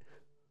 What?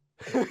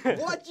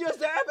 What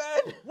just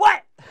happened?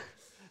 What?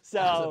 So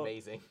that was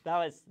amazing.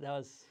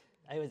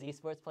 It was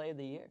Esports Player of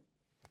the Year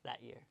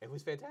that year. It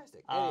was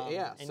fantastic.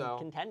 In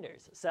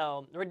Contenders.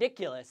 So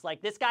ridiculous.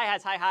 Like, this guy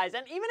has high highs.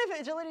 And even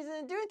if Agilities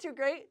isn't doing too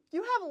great,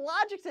 you have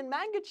Logix and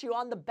Mangachu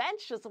on the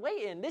bench just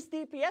waiting. This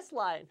DPS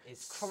line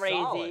is crazy.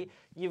 Solid.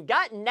 You've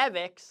got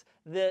Nevix,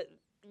 the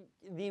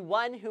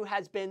one who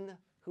hath been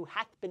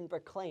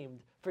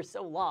proclaimed for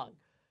so long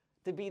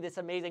to be this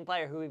amazing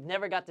player who we've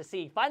never got to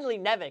see. Finally,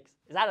 Nevix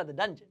is out of the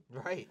dungeon.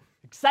 Right.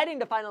 exciting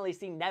to finally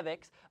see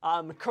Nevix.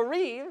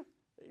 Kariv,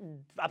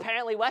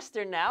 apparently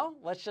Western now.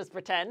 Let's just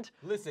pretend.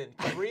 Listen,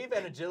 Kariv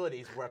and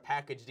Agilities were a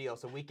package deal,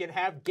 so we can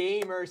have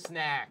gamer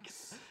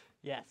snacks.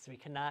 Yes, we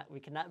cannot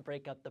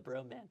break up the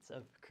bromance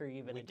of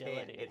Kariv and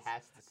Agilities. It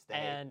has to stay.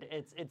 And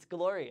it's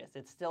glorious.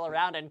 It's still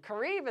around. And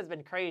Kariv has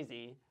been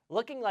crazy,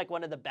 looking like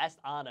one of the best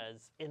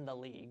Anas in the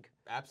league.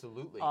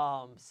 Absolutely.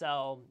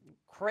 So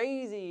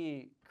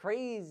crazy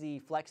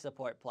flex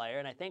support player,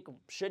 and I think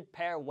should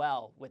pair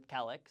well with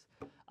Kelix.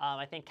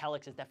 I think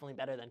Kelix is definitely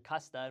better than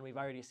Custa, and we've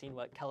already seen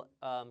what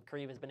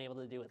Kariv has been able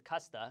to do with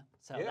Custa.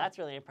 So that's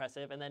really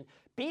impressive. And then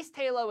Beast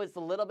Halo is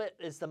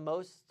the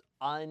most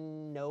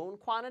unknown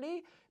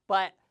quantity.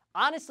 But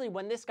honestly,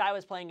 when this guy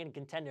was playing in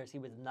Contenders, he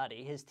was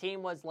nutty. His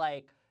team was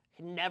like,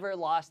 he never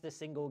lost a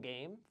single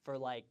game for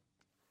like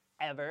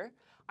ever.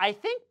 I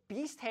think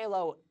Beast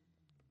Halo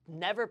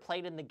never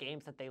played in the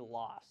games that they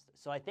lost.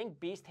 So I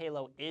think Beast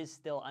Halo is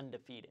still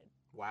undefeated.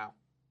 Wow.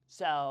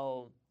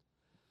 So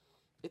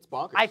it's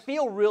bonkers. I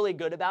feel really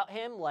good about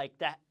him. Like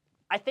that.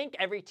 I think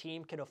every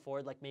team could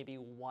afford like maybe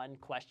one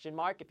question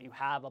mark if you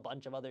have a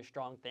bunch of other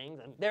strong things,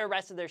 and the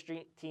rest of their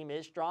team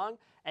is strong,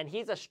 and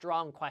he's a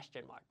strong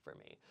question mark for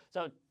me.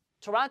 So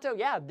Toronto,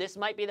 yeah, this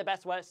might be the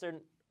best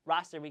Western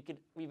roster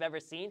we've ever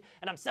seen,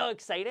 and I'm so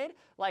excited.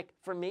 Like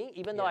for me,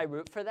 even though I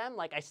root for them,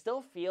 like I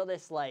still feel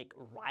this like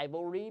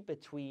rivalry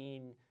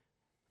between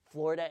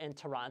Florida and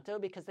Toronto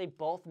because they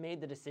both made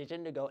the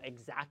decision to go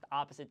exact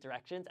opposite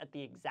directions at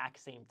the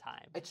exact same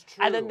time. It's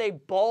true. And then they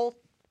both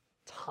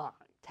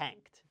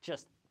tanked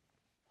just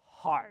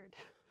hard,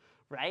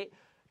 right?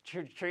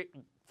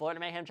 Florida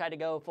Mayhem tried to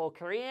go full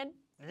Korean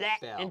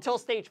until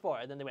stage 4,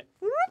 and then they went.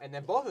 And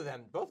then both of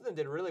them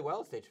did really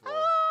well at stage 4.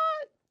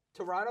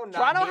 Toronto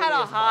had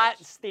a hot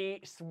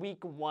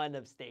week 1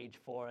 of stage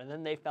 4, and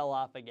then they fell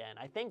off again.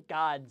 I think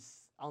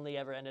Gods only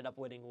ever ended up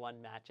winning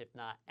 1 match, if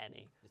not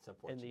any,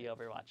 in the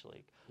Overwatch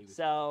League.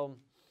 So,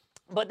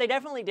 but they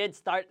definitely did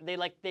start. They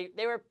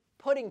were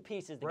putting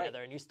pieces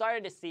together, and you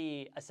started to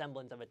see a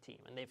semblance of a team.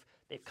 And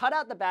they've cut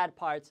out the bad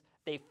parts.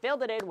 They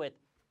filled it in with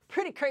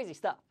pretty crazy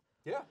stuff.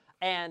 Yeah.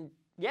 And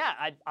yeah,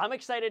 I'm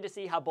excited to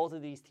see how both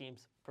of these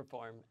teams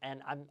perform.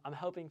 And I'm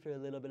hoping for a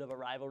little bit of a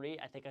rivalry.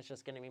 I think that's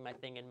just going to be my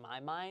thing in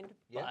my mind.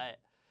 Yeah. But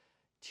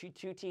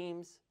two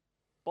teams,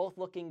 both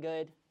looking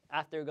good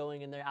after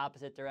going in their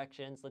opposite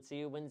directions. Let's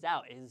see who wins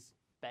out. Is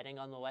betting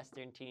on the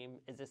Western team,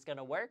 is this going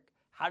to work?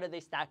 How do they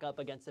stack up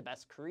against the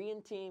best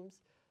Korean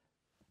teams?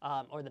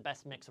 Or the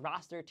best mixed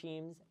roster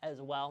teams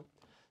as well.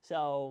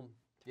 So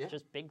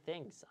just big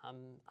things.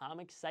 I'm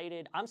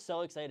excited. I'm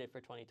so excited for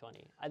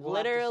 2020.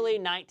 Literally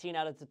 19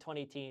 out of the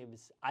 20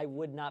 teams. I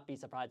would not be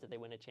surprised if they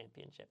win a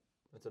championship.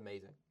 That's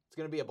amazing. It's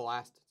gonna be a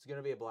blast.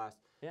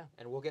 Yeah.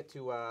 And we'll get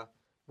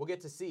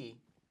to see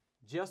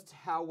just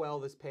how well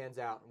this pans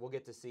out. We'll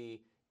get to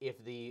see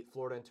if the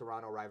Florida and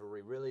Toronto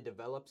rivalry really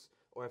develops,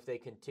 or if they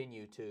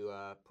continue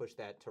to push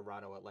that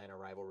Toronto-Atlanta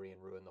rivalry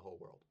and ruin the whole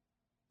world.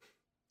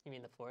 You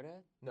mean the Florida?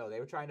 No, they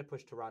were trying to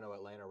push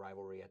Toronto-Atlanta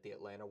rivalry at the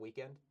Atlanta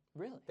weekend.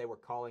 Really? They were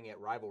calling it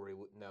rivalry.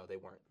 No, they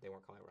weren't. They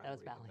weren't calling it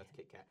rivalry. That was That's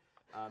Kit Kat.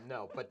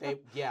 No, but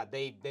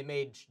they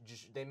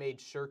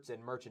made shirts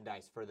and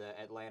merchandise for the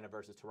Atlanta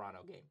versus Toronto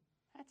game.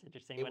 That's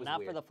interesting, but not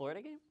weird. For the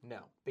Florida game?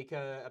 No,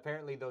 because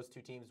apparently those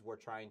two teams were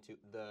trying to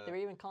They were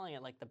even calling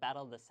it like the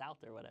Battle of the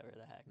South or whatever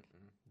the heck.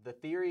 The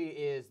theory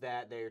is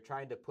that they're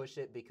trying to push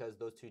it because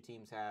those two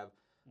teams have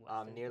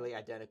nearly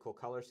identical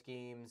color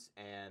schemes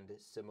and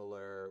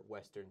similar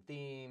Western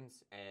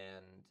themes,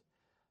 and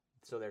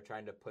so they're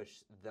trying to push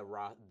the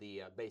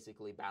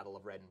basically Battle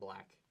of Red and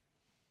Black.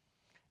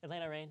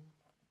 Atlanta Reign,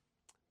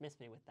 miss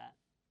me with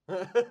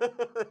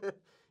that.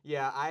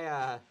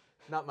 Yeah,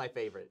 not my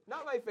favorite.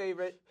 Not my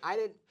favorite.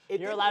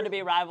 You're allowed to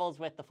be rivals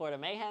with the Florida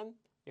Mayhem.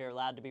 You're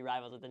allowed to be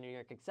rivals with the New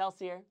York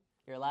Excelsior.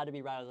 You're allowed to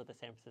be rivals with the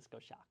San Francisco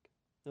Shock.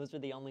 Those are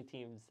the only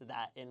teams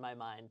that, in my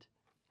mind,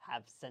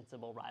 have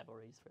sensible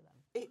rivalries for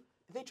them.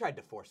 They tried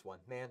to force one,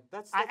 man.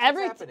 That's what's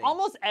happening.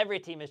 Almost every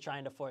team is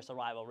trying to force a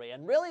rivalry,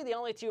 and really the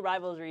only 2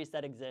 rivalries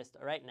that exist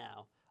right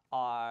now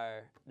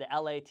are the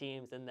LA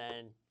teams and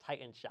then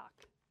Titan Shock.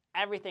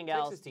 Everything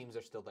else. Texas teams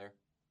are still there.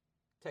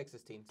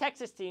 Texas teams.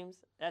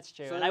 That's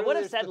true. So and I would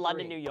have said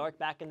London, New York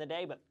back in the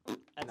day, but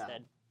that's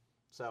dead.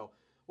 So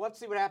we'll have to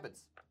see what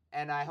happens,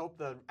 and I hope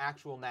the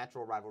actual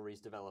natural rivalries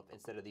develop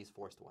instead of these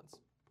forced ones.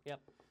 Yep.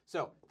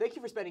 So thank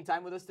you for spending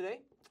time with us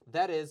today.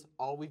 That is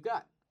all we've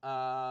got.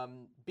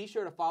 Be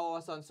sure to follow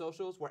us on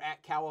socials. We're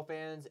at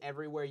CowellFans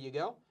everywhere you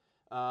go.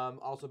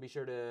 Also, be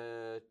sure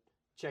to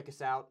check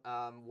us out.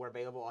 We're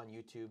available on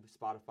YouTube,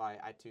 Spotify,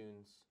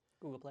 iTunes.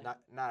 Google Play. Not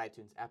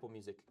iTunes, Apple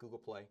Music, Google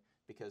Play,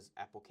 because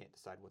Apple can't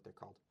decide what they're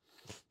called.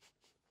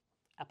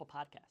 Apple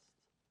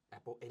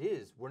Podcasts. It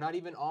is. We're not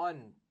even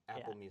on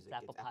Apple Music. It's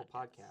Apple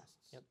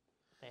Podcasts. Yep.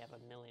 They have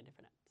a million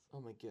different apps. Oh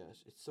my gosh,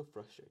 it's so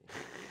frustrating.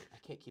 I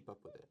can't keep up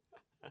with it.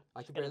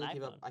 I can barely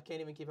keep up. I can't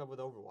even keep up with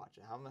Overwatch.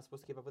 How am I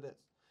supposed to keep up with this?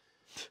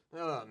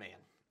 Oh, man.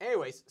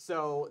 Anyways,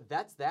 so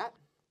that's that.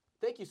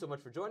 Thank you so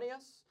much for joining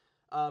us.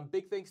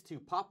 Big thanks to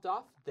Popped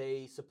Off.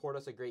 They support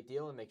us a great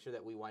deal and make sure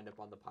that we wind up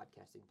on the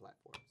podcasting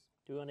platforms.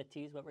 Do we want to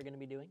tease what we're going to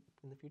be doing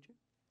in the future?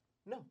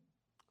 No.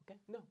 Okay.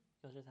 No.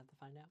 You'll just have to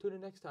find out. Tune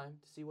in next time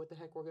to see what the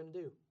heck we're going to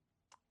do.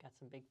 Got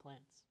some big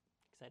plans.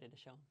 Excited to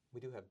show them.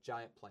 We do have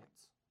giant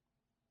plants.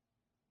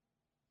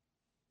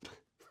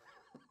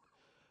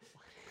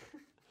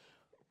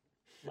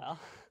 Well,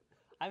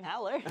 I'm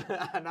Howler.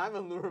 And I'm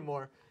Allure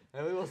Moore.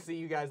 And we will see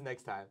you guys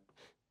next time.